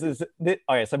 But I suppose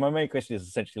okay. So my main question is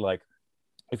essentially like,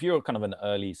 if you're kind of an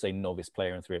early, say, novice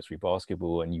player in 3x3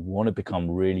 basketball and you want to become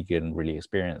really good and really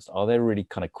experienced, are there really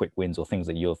kind of quick wins or things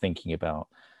that you're thinking about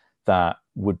that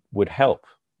would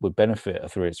benefit a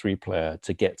 3x3 player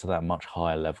to get to that much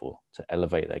higher level, to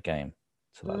elevate their game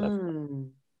to that level?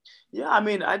 Yeah, I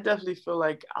mean, I definitely feel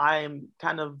like I'm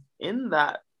kind of in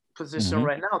that position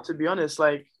right now, to be honest.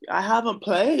 Like, I haven't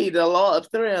played a lot of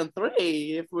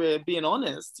 3-on-3, if we're being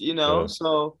honest, Sure.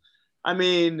 So, I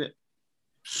mean,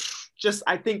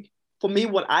 I think for me,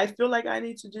 what I feel like I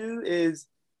need to do is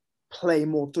play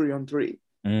more 3-on-3.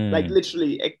 Like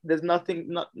literally, there's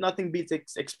nothing beats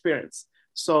experience.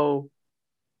 So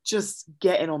just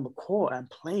getting on the court and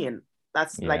playing.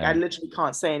 That's like, I literally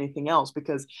can't say anything else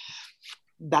because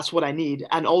that's what I need.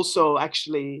 And also,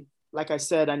 actually, like I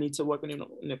said, I need to work on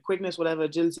the quickness, whatever,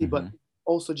 agility, but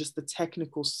also just the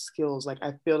technical skills. Like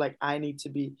I feel like I need to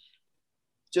be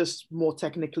just more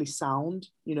technically sound,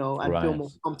 and feel more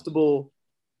comfortable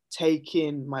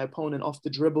taking my opponent off the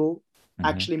dribble,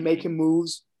 actually making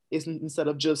moves instead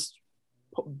of just,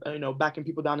 backing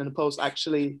people down in the post,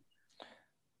 actually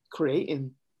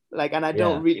creating. Like, and I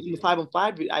don't really, in the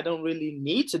 5-on-5, I don't really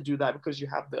need to do that because you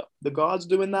have the guards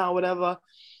doing that or whatever.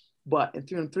 But in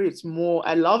 3-on-3, it's more,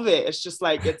 I love it. It's just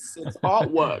like, it's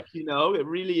artwork, it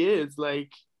really is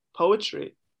like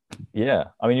poetry. Yeah,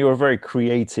 I mean, you're a very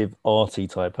creative, arty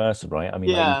type person, right? I mean,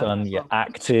 you've done your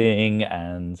acting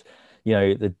and,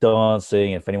 the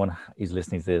dancing. If anyone who's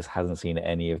listening to this hasn't seen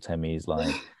any of Temi's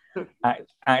like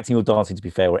acting or dancing, to be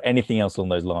fair, or anything else along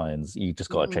those lines, you just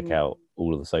got to check out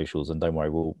all of the socials. And don't worry,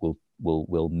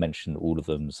 we'll mention all of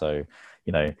them. So,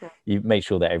 you make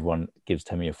sure that everyone gives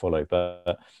Temi a follow.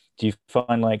 But do you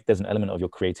find like there's an element of your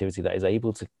creativity that is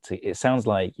able to it sounds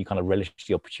like you kind of relish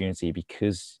the opportunity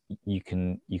because you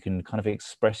can kind of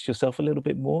express yourself a little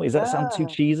bit more? Is that sound too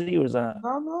cheesy, or is that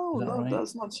no,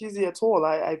 that's not cheesy at all.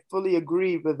 I fully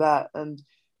agree with that. And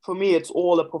for me, it's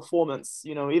all a performance,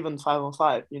 even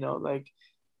 5-on-5, like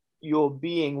you're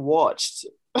being watched.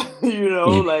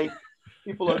 Like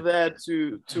people are there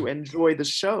to enjoy the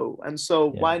show, and so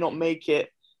why not make it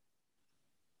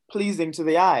pleasing to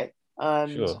the eye?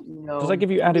 And sure. Does that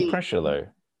give you added pressure though?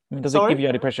 I mean, does it give you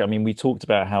added pressure? I mean, we talked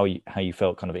about how you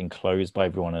felt kind of enclosed by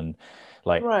everyone and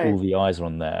like all the eyes are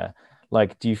on there.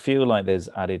 Like, do you feel like there's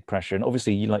added pressure? And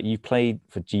obviously, you played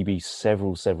for GB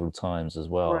several times as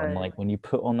well. And like when you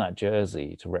put on that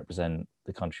jersey to represent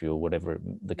the country or whatever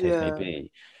the case may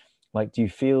be, like, do you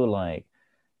feel like,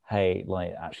 hey,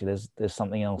 like actually there's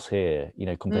something else here,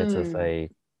 compared to say,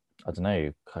 I don't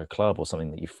know, a club or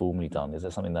something that you've formerly done? Is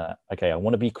there something that, okay, I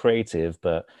want to be creative,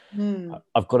 but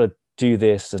I've got to do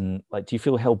this? And like, do you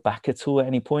feel held back at all at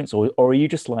any points, or are you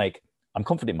just like, I'm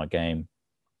confident in my game,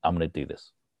 I'm going to do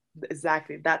this?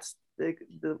 Exactly. That's the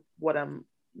what I'm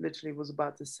literally was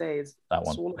about to say is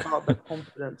it's all about the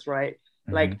confidence, right?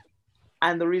 Like,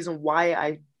 and the reason why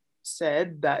I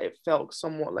said that it felt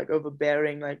somewhat like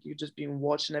overbearing, like you just being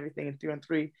watched and everything in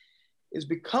 3-on-3, is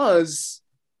because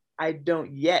I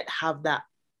don't yet have that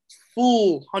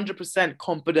full 100%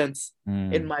 confidence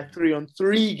in my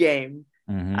 3-on-3 game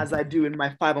as I do in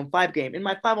my 5-on-5 game. In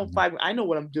my 5-on-5, I know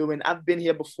what I'm doing. I've been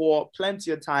here before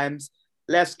plenty of times.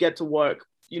 Let's get to work.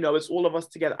 It's all of us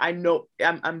together. I know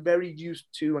I'm very used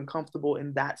to and comfortable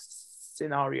in that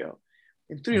scenario.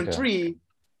 In 3-on-3,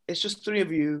 it's just three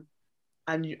of you,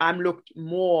 and I'm looked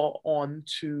more on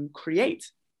to create,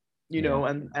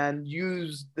 and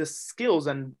use the skills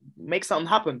and make something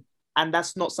happen. And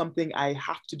that's not something I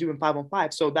have to do in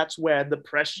 5-on-5. So that's where the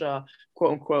pressure,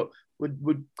 quote unquote,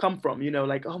 would come from,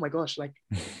 like, oh my gosh, like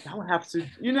now I have to,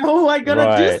 I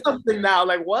gotta do something now.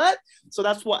 Like what? So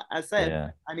that's what I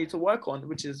said I need to work on,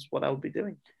 which is what I'll be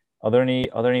doing. Are there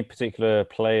any particular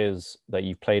players that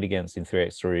you've played against in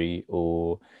 3x3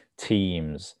 or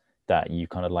teams that you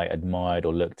kind of like admired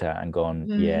or looked at and gone,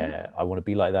 yeah, I want to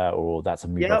be like that, or that's a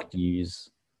move I could use?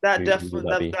 That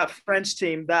definitely that French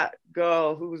team, that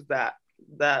girl, who was that?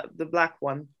 The black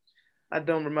one. I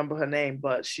don't remember her name,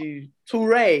 but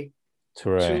Touré,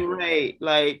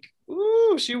 like,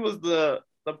 ooh, she was the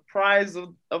prize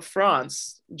of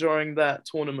France during that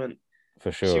tournament.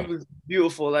 For sure. She was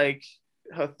beautiful. Like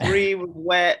her three was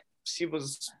wet.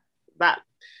 That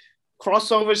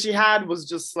crossover she had was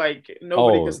just like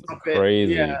nobody could stop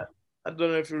crazy. It. Yeah. I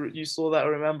don't know if you saw that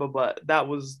or remember, but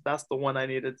that's the one I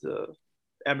needed to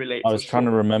emulate. I was trying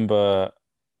to remember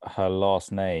her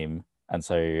last name, and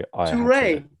so I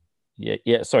Touré.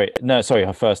 Sorry,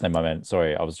 her first name I meant.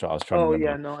 Sorry, I was trying to remember.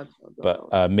 Yeah, no,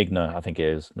 but Migna, I think it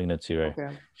is Migna Touré.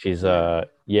 Okay. She's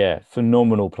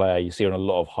phenomenal player. You see her on a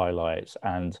lot of highlights,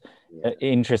 and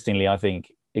interestingly, I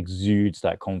think exudes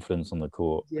that confidence on the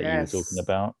court that you were talking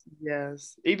about.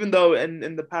 Yes, even though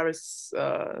in the Paris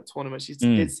tournament she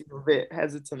did seem a bit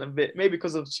hesitant, maybe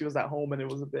because she was at home and it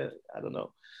was a bit, I don't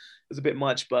know, it was a bit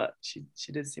much, but she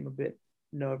did seem a bit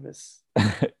nervous.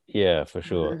 Yeah, for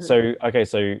sure. So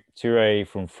Touré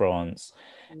from France.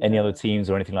 Any other teams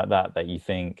or anything like that you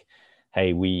think,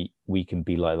 hey, we can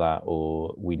be like that,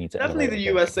 or we need to definitely the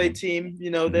USA team?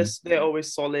 They're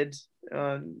always solid.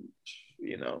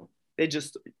 They're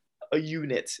just a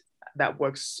unit that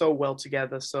works so well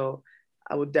together. So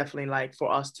I would definitely like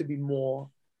for us to be more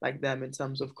like them in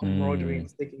terms of camaraderie and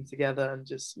sticking together and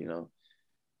just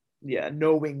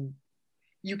knowing.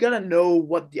 You gotta know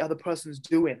what the other person's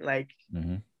doing. Like,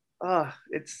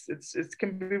 it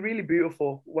can be really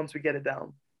beautiful once we get it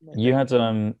down. You had,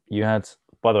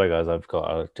 by the way, guys, I've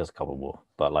got just a couple more,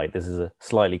 but like this is a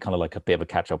slightly kind of like a bit of a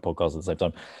catch-up podcast at the same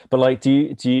time. But like,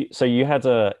 so you had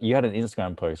an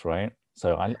Instagram post, right?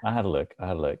 So I had a look,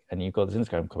 and you've got this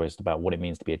Instagram post about what it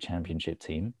means to be a championship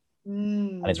team,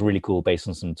 and it's really cool based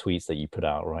on some tweets that you put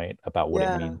out, right, about what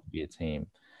it means to be a team,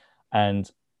 and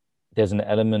there's an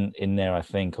element in there, I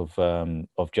think, of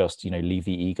just leave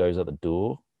the egos at the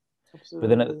door.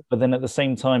 Absolutely. But then at the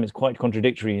same time, it's quite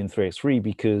contradictory in 3x3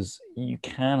 because you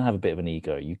can have a bit of an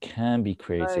ego, you can be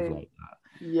creative like that.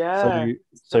 Yeah.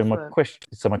 So my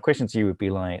question to you would be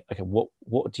like, okay,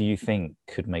 what do you think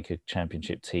could make a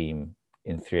championship team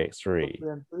in 3x3?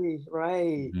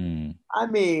 Right. I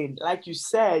mean, like you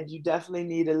said, you definitely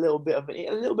need a little bit of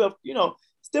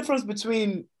it's difference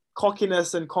between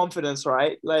cockiness and confidence,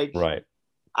 right? Like, right.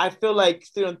 I feel like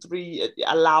 3-on-3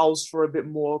 allows for a bit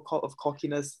more of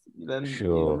cockiness than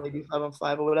maybe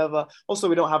 5-on-5 or whatever. Also,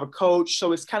 we don't have a coach,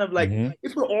 so it's kind of like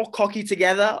if we're all cocky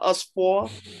together, us four,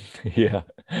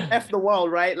 F the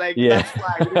world, right? Like, that's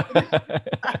fine.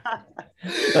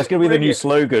 That's gonna be the new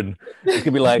slogan. It's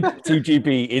gonna be like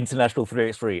 2GB International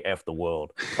 3x3 F the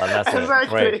world. Like, that's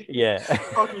exactly. Right? Yeah.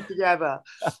 Cocky together.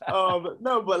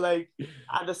 No, but like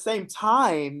at the same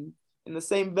time, in the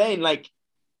same vein, like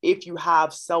if you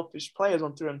have selfish players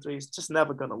on 3-on-3, it's just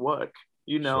never gonna work.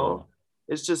 You know,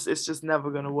 it's just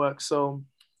never gonna work. So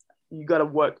you got to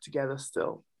work together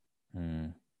still.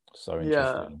 So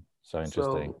interesting. So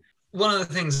interesting. One of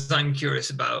the things I'm curious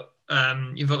about,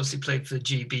 you've obviously played for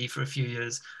GB for a few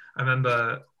years. I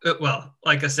remember, well,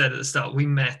 like I said at the start, we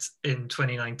met in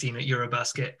 2019 at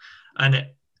Eurobasket, and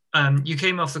you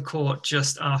came off the court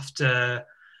just after,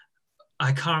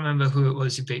 I can't remember who it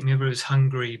was you beat. Maybe it was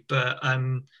Hungary, but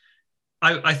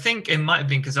I think it might have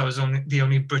been because I was the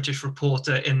only British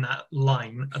reporter in that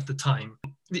line at the time.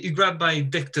 You grabbed my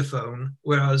dictaphone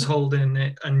where I was holding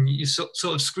it, and you sort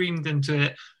of screamed into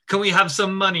it, "Can we have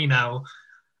some money now?"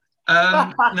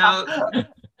 Now,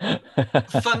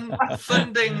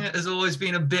 funding has always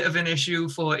been a bit of an issue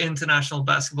for international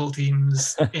basketball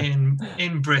teams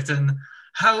in Britain.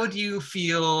 How do you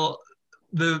feel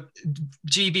the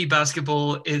GB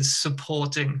basketball is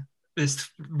supporting this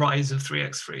rise of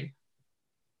 3x3?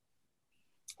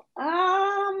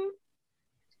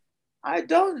 I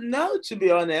don't know, to be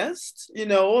honest.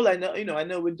 All I know, I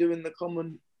know we're doing the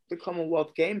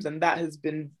Commonwealth Games, and that has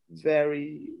been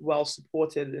very well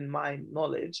supported in my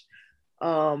knowledge.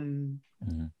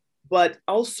 But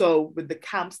also with the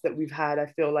camps that we've had, I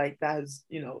feel like that has,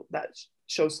 that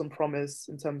shows some promise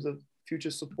in terms of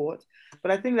future support. But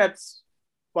I think that's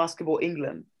Basketball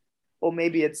England, or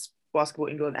maybe it's Basketball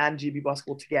England and GB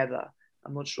Basketball together.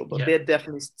 I'm not sure, but they're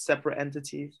definitely separate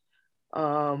entities.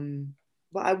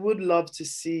 But I would love to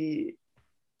see,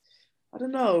 I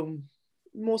don't know,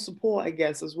 more support, I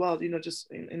guess, as well.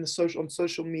 Just on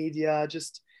social media,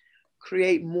 just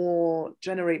generate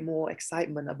more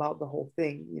excitement about the whole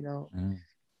thing.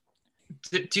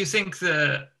 Do you think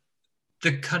the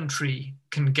country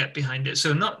can get behind it?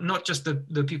 So not just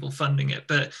the people funding it,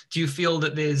 but do you feel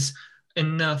that there's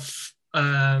enough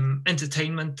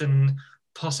entertainment and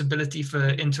possibility for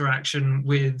interaction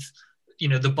with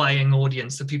the buying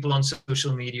audience, the people on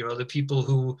social media, or the people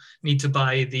who need to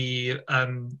buy the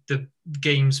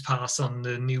games pass on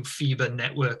the new FIBA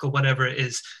network or whatever it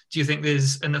is? Do you think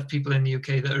there's enough people in the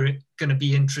UK that are going to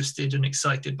be interested and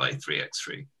excited by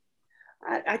 3x3?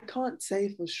 I can't say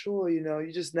for sure.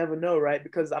 You just never know, right?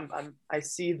 Because I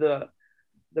see the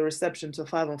reception to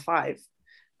 5-on-5,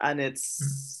 and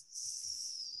it's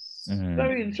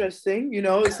very interesting.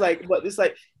 It's like, but it's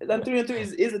like that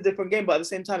 3-on-3 is a different game, but at the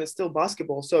same time, it's still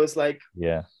basketball. So it's like,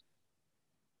 what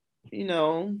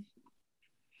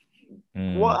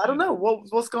I don't know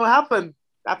what's going to happen.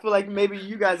 I feel like maybe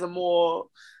you guys are more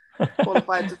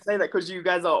qualified to say that because you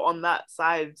guys are on that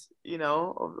side,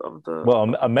 of the.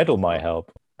 Well, a medal might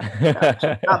help.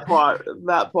 that part,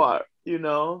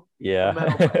 Yeah. A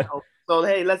medal might help. So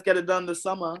hey, let's get it done this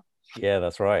summer. Yeah,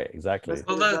 that's right. Exactly.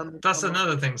 Well, that's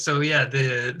another thing. So yeah,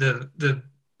 the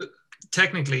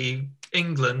technically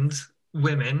England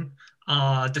women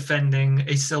are defending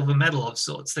a silver medal of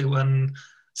sorts. They won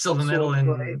silver medal in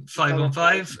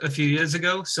 5-on-5 a few years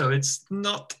ago. So it's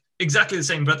not exactly the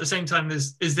same, but at the same time,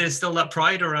 is there still that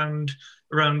pride around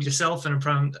yourself and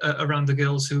around the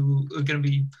girls who are going to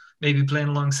be maybe playing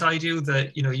alongside you,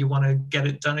 that you want to get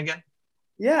it done again?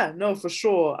 Yeah, no, for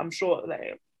sure. I'm sure,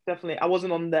 definitely. I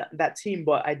wasn't on that team,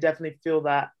 but I definitely feel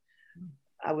that,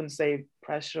 I wouldn't say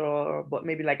pressure, but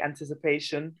maybe like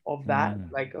anticipation of that.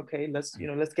 Like, okay, let's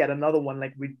get another one.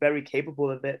 Like, we're very capable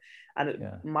of it, and it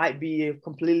might be a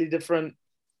completely different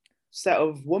set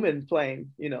of women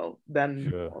playing,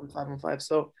 than on 5-on-5.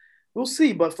 So we'll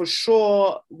see, but for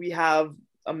sure we have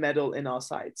a medal in our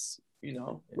sights.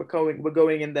 We're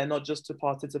going in there not just to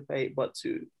participate, but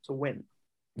to win.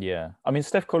 Yeah, I mean,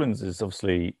 Steph Collins is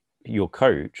obviously your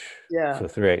coach for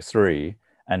 3x3,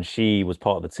 and she was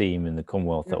part of the team in the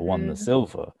Commonwealth that won the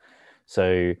silver.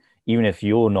 So even if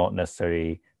you're not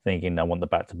necessarily thinking, I want the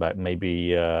back-to-back,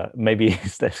 maybe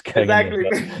Steph's going exactly.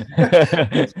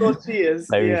 Sure she is.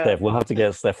 Maybe Steph. We'll have to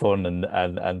get Steph on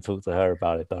and talk to her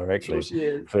about it directly. Sure she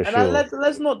is. For and sure.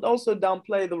 Let's not also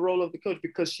downplay the role of the coach,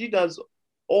 because she does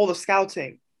all the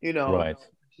scouting. Right.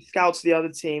 She scouts the other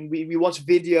team. We watch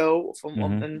video from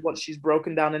and what she's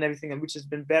broken down and everything, and which has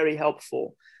been very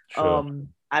helpful. Sure.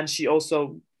 And she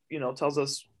also, tells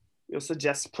us,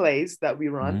 suggests plays that we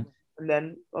run. And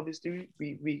then obviously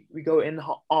we go in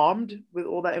armed with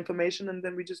all that information, and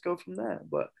then we just go from there.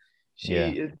 But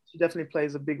she definitely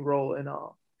plays a big role in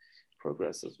our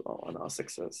progress as well, and our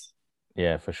success.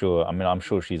 Yeah, for sure. I mean, I'm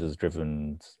sure she's as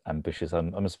driven, ambitious.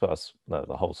 I'm surprised that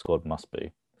the whole squad must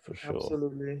be, for sure.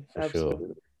 Absolutely. Sure.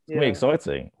 It's really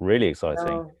exciting. Really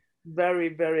exciting. Very,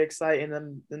 very exciting.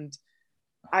 And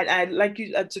I like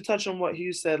you to touch on what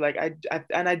you said. Like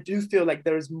I do feel like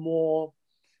there is more.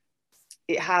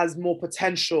 It has more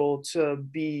potential to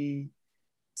be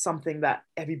something that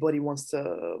everybody wants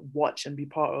to watch and be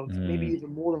part of, maybe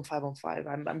even more than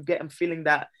 5-on-5. I'm feeling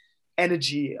that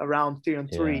energy around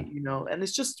 3-on-3, you know. And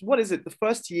it's just, what is it, the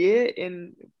first year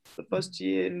in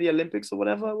the Olympics or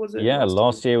whatever was it? Yeah,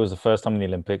 last year was the first time in the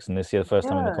Olympics, and this year the first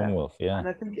time in the Commonwealth. Yeah, and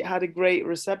I think it had a great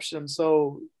reception.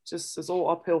 So just it's all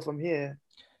uphill from here.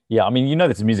 Yeah, I mean, you know,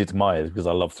 this is music to my ears because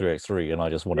I love 3x3, and I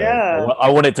just want to, I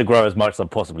want it to grow as much as I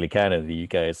possibly can in the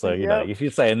UK. So, you know, if you're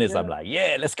saying this, I'm like,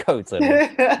 yeah, let's go. So,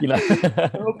 you know.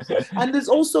 And there's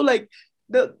also like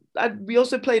we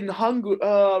also played in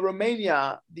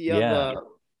Romania the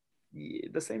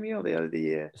same year or the other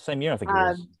year. Same year, I think it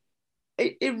was.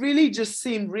 It really just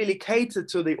seemed really catered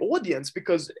to the audience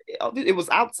because it was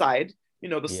outside. You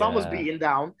know, the sun was beating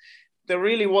down. There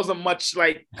really wasn't much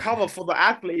like cover for the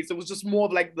athletes. It was just more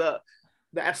like the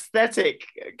aesthetic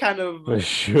kind of, for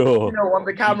sure, you know, on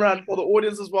the camera, and for the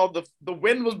audience as well. The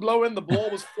wind was blowing, the ball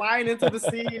was flying into the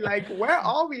sea. Like, where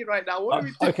are we right now? What are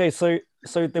we doing? Okay, so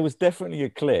there was definitely a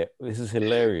clip. This is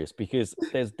hilarious because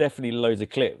there's definitely loads of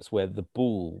clips where the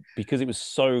ball, because it was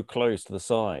so close to the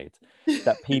side,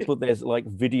 that there's like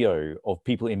video of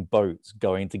people in boats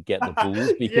going to get the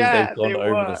balls because they've gone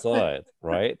over the side,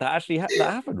 right? That actually that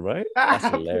happened, right? That's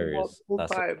hilarious.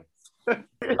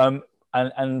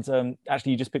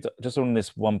 Actually, you just picked up just on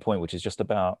this one point, which is just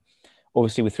about,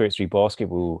 obviously with 3x3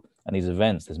 basketball and these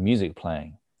events, there's music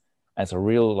playing, and it's a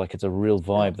real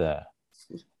vibe there.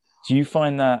 Do you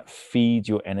find that feeds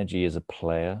your energy as a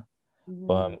player,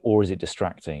 or is it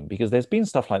distracting? Because there's been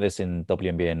stuff like this in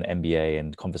WNBA and NBA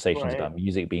and conversations about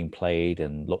music being played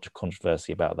and lots of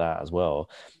controversy about that as well.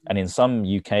 And in some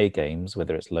UK games,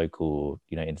 whether it's local,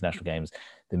 you know, international games,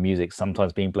 the music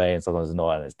sometimes being played and sometimes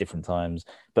not, and it's different times.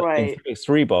 But in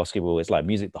 3x3 basketball, it's like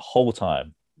music the whole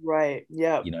time. Right.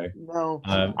 Yeah. You know. No.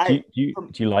 Do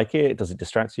you like it? Does it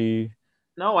distract you?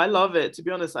 No, I love it. To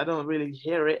be honest, I don't really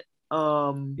hear it.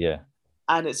 And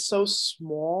it's so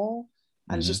small,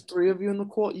 and it's just three of you in the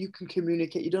court. You can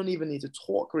communicate. You don't even need to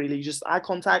talk really. You just eye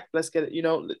contact. Let's get it. You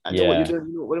know, I know what you're doing.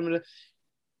 You know what I'm doing.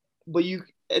 But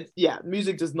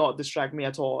music does not distract me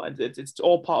at all. And it's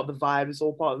all part of the vibe. It's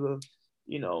all part of the,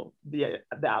 you know, the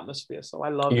atmosphere. So I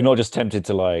love it. You're not just tempted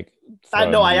to like. I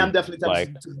know I am definitely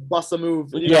tempted to bust a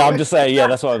move. Yeah, I'm just saying. Yeah,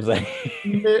 that's what I'm saying.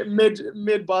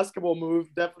 mid basketball move,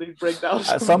 definitely break down.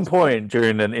 At some point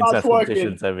during an international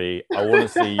competition, Temi, I want to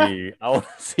see you. I want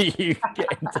to see you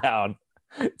getting down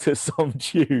to some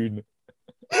tune,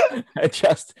 and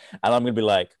I'm gonna be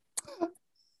like,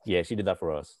 yeah, she did that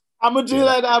for us. I'm gonna do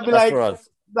that. I'll be like, for us.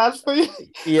 That's for you.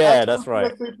 Yeah, that's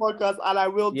right. Podcast, and I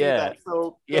will do that.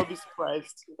 So don't be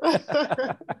surprised.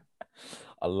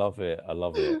 I love it.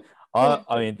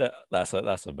 I mean,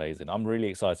 that's amazing. I'm really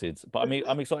excited. But I mean,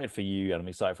 I'm excited for you, and I'm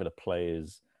excited for the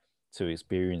players to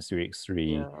experience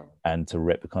 3x3 and to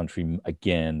rep the country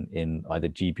again in either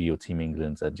GB or Team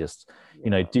England, and just you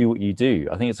know, do what you do.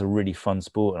 I think it's a really fun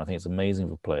sport, and I think it's amazing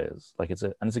for players. Like it's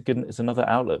another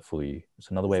outlet for you.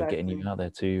 It's another way of getting you out there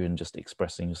too, and just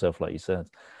expressing yourself, like you said.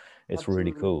 It's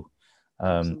really cool.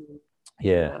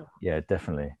 Yeah,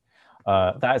 definitely.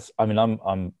 I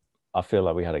feel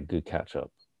like we had a good catch up.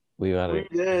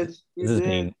 This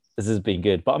has been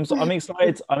good. But I'm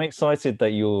excited. I'm excited that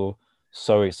you're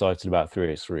so excited about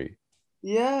 3x3.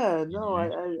 Yeah, no,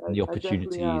 and the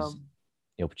opportunities,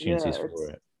 for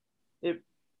it. It,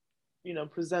 you know,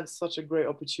 presents such a great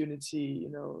opportunity. You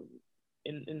know,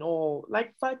 in all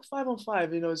like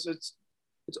 5-on-5. You know, it's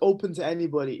open to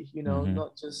anybody. You know,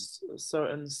 not just a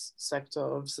certain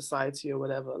sector of society or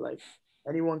whatever. Like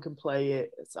anyone can play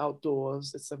it. It's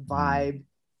outdoors. It's a vibe.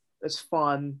 It's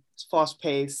fun. It's fast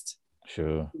paced.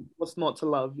 Sure. What's not to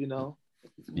love? You know.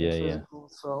 Cool.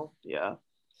 So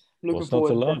looking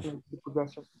forward to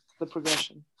the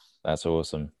progression. That's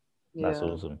awesome. That's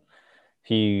awesome.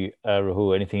 Hugh,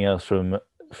 Rahul, anything else from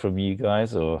you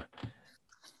guys, or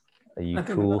are you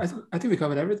cool? I think we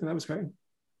covered everything. That was great.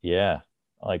 Yeah,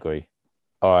 I agree.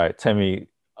 All right, Temi,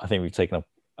 I think we've taken up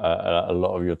a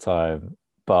lot of your time,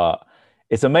 but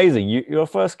it's amazing. You're our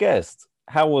first guest.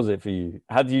 How was it for you?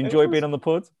 How did you enjoy being on the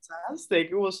pod?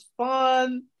 Fantastic. It was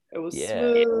fun. It was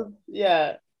smooth.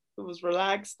 Yeah, it was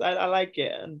relaxed. I like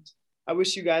it, and I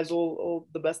wish you guys all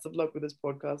the best of luck with this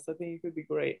podcast. I think it could be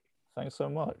great. Thanks so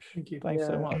much. Thank you. Thanks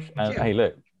so much. And hey,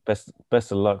 look, best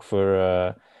of luck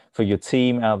for your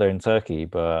team out there in Turkey,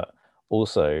 but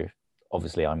also,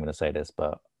 obviously, I'm going to say this,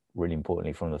 but really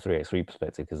importantly from the 3x3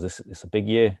 perspective, because it's a big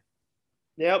year.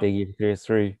 Yep. Big year for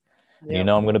 3x3. And you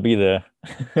know I'm going to be there.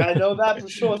 I know that for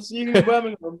sure. See you in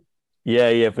Birmingham.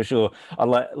 Yeah, for sure. I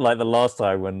like the last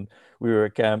time when we were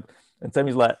at camp, and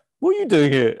Temi's like, "What are you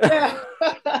doing here?" Like,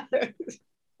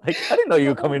 I didn't know you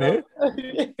were coming here.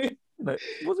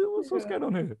 What's going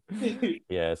on here?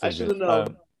 Yeah, so I should have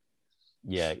known.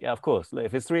 Yeah, of course. Look,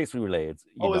 if it's 3x3 related,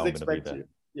 always I'm expect gonna be you.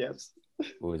 Yes.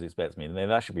 Always expects me. And then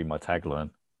that should be my tagline.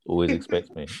 Always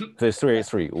expects me. If it's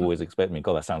 3x3, always expect me.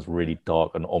 God, that sounds really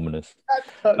dark and ominous.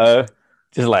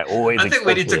 Just like always. I think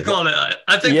we need to call it.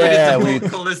 I think we need to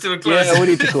call this to a close. Yeah, we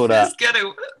need to call that. Let's get it.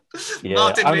 Yeah,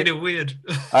 Martin made it weird.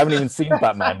 I haven't even seen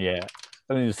Batman yet.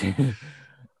 I haven't even seen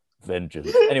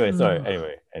Vengeance. Anyway, sorry.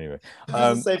 Anyway. This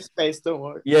is a safe space. Don't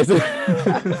worry. Yes.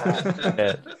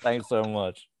 Yeah, thanks so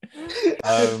much.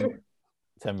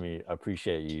 Temi, I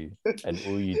appreciate you and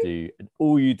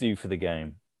all you do for the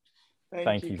game.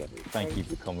 Thank you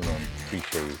for coming on.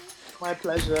 Appreciate you. My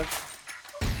pleasure.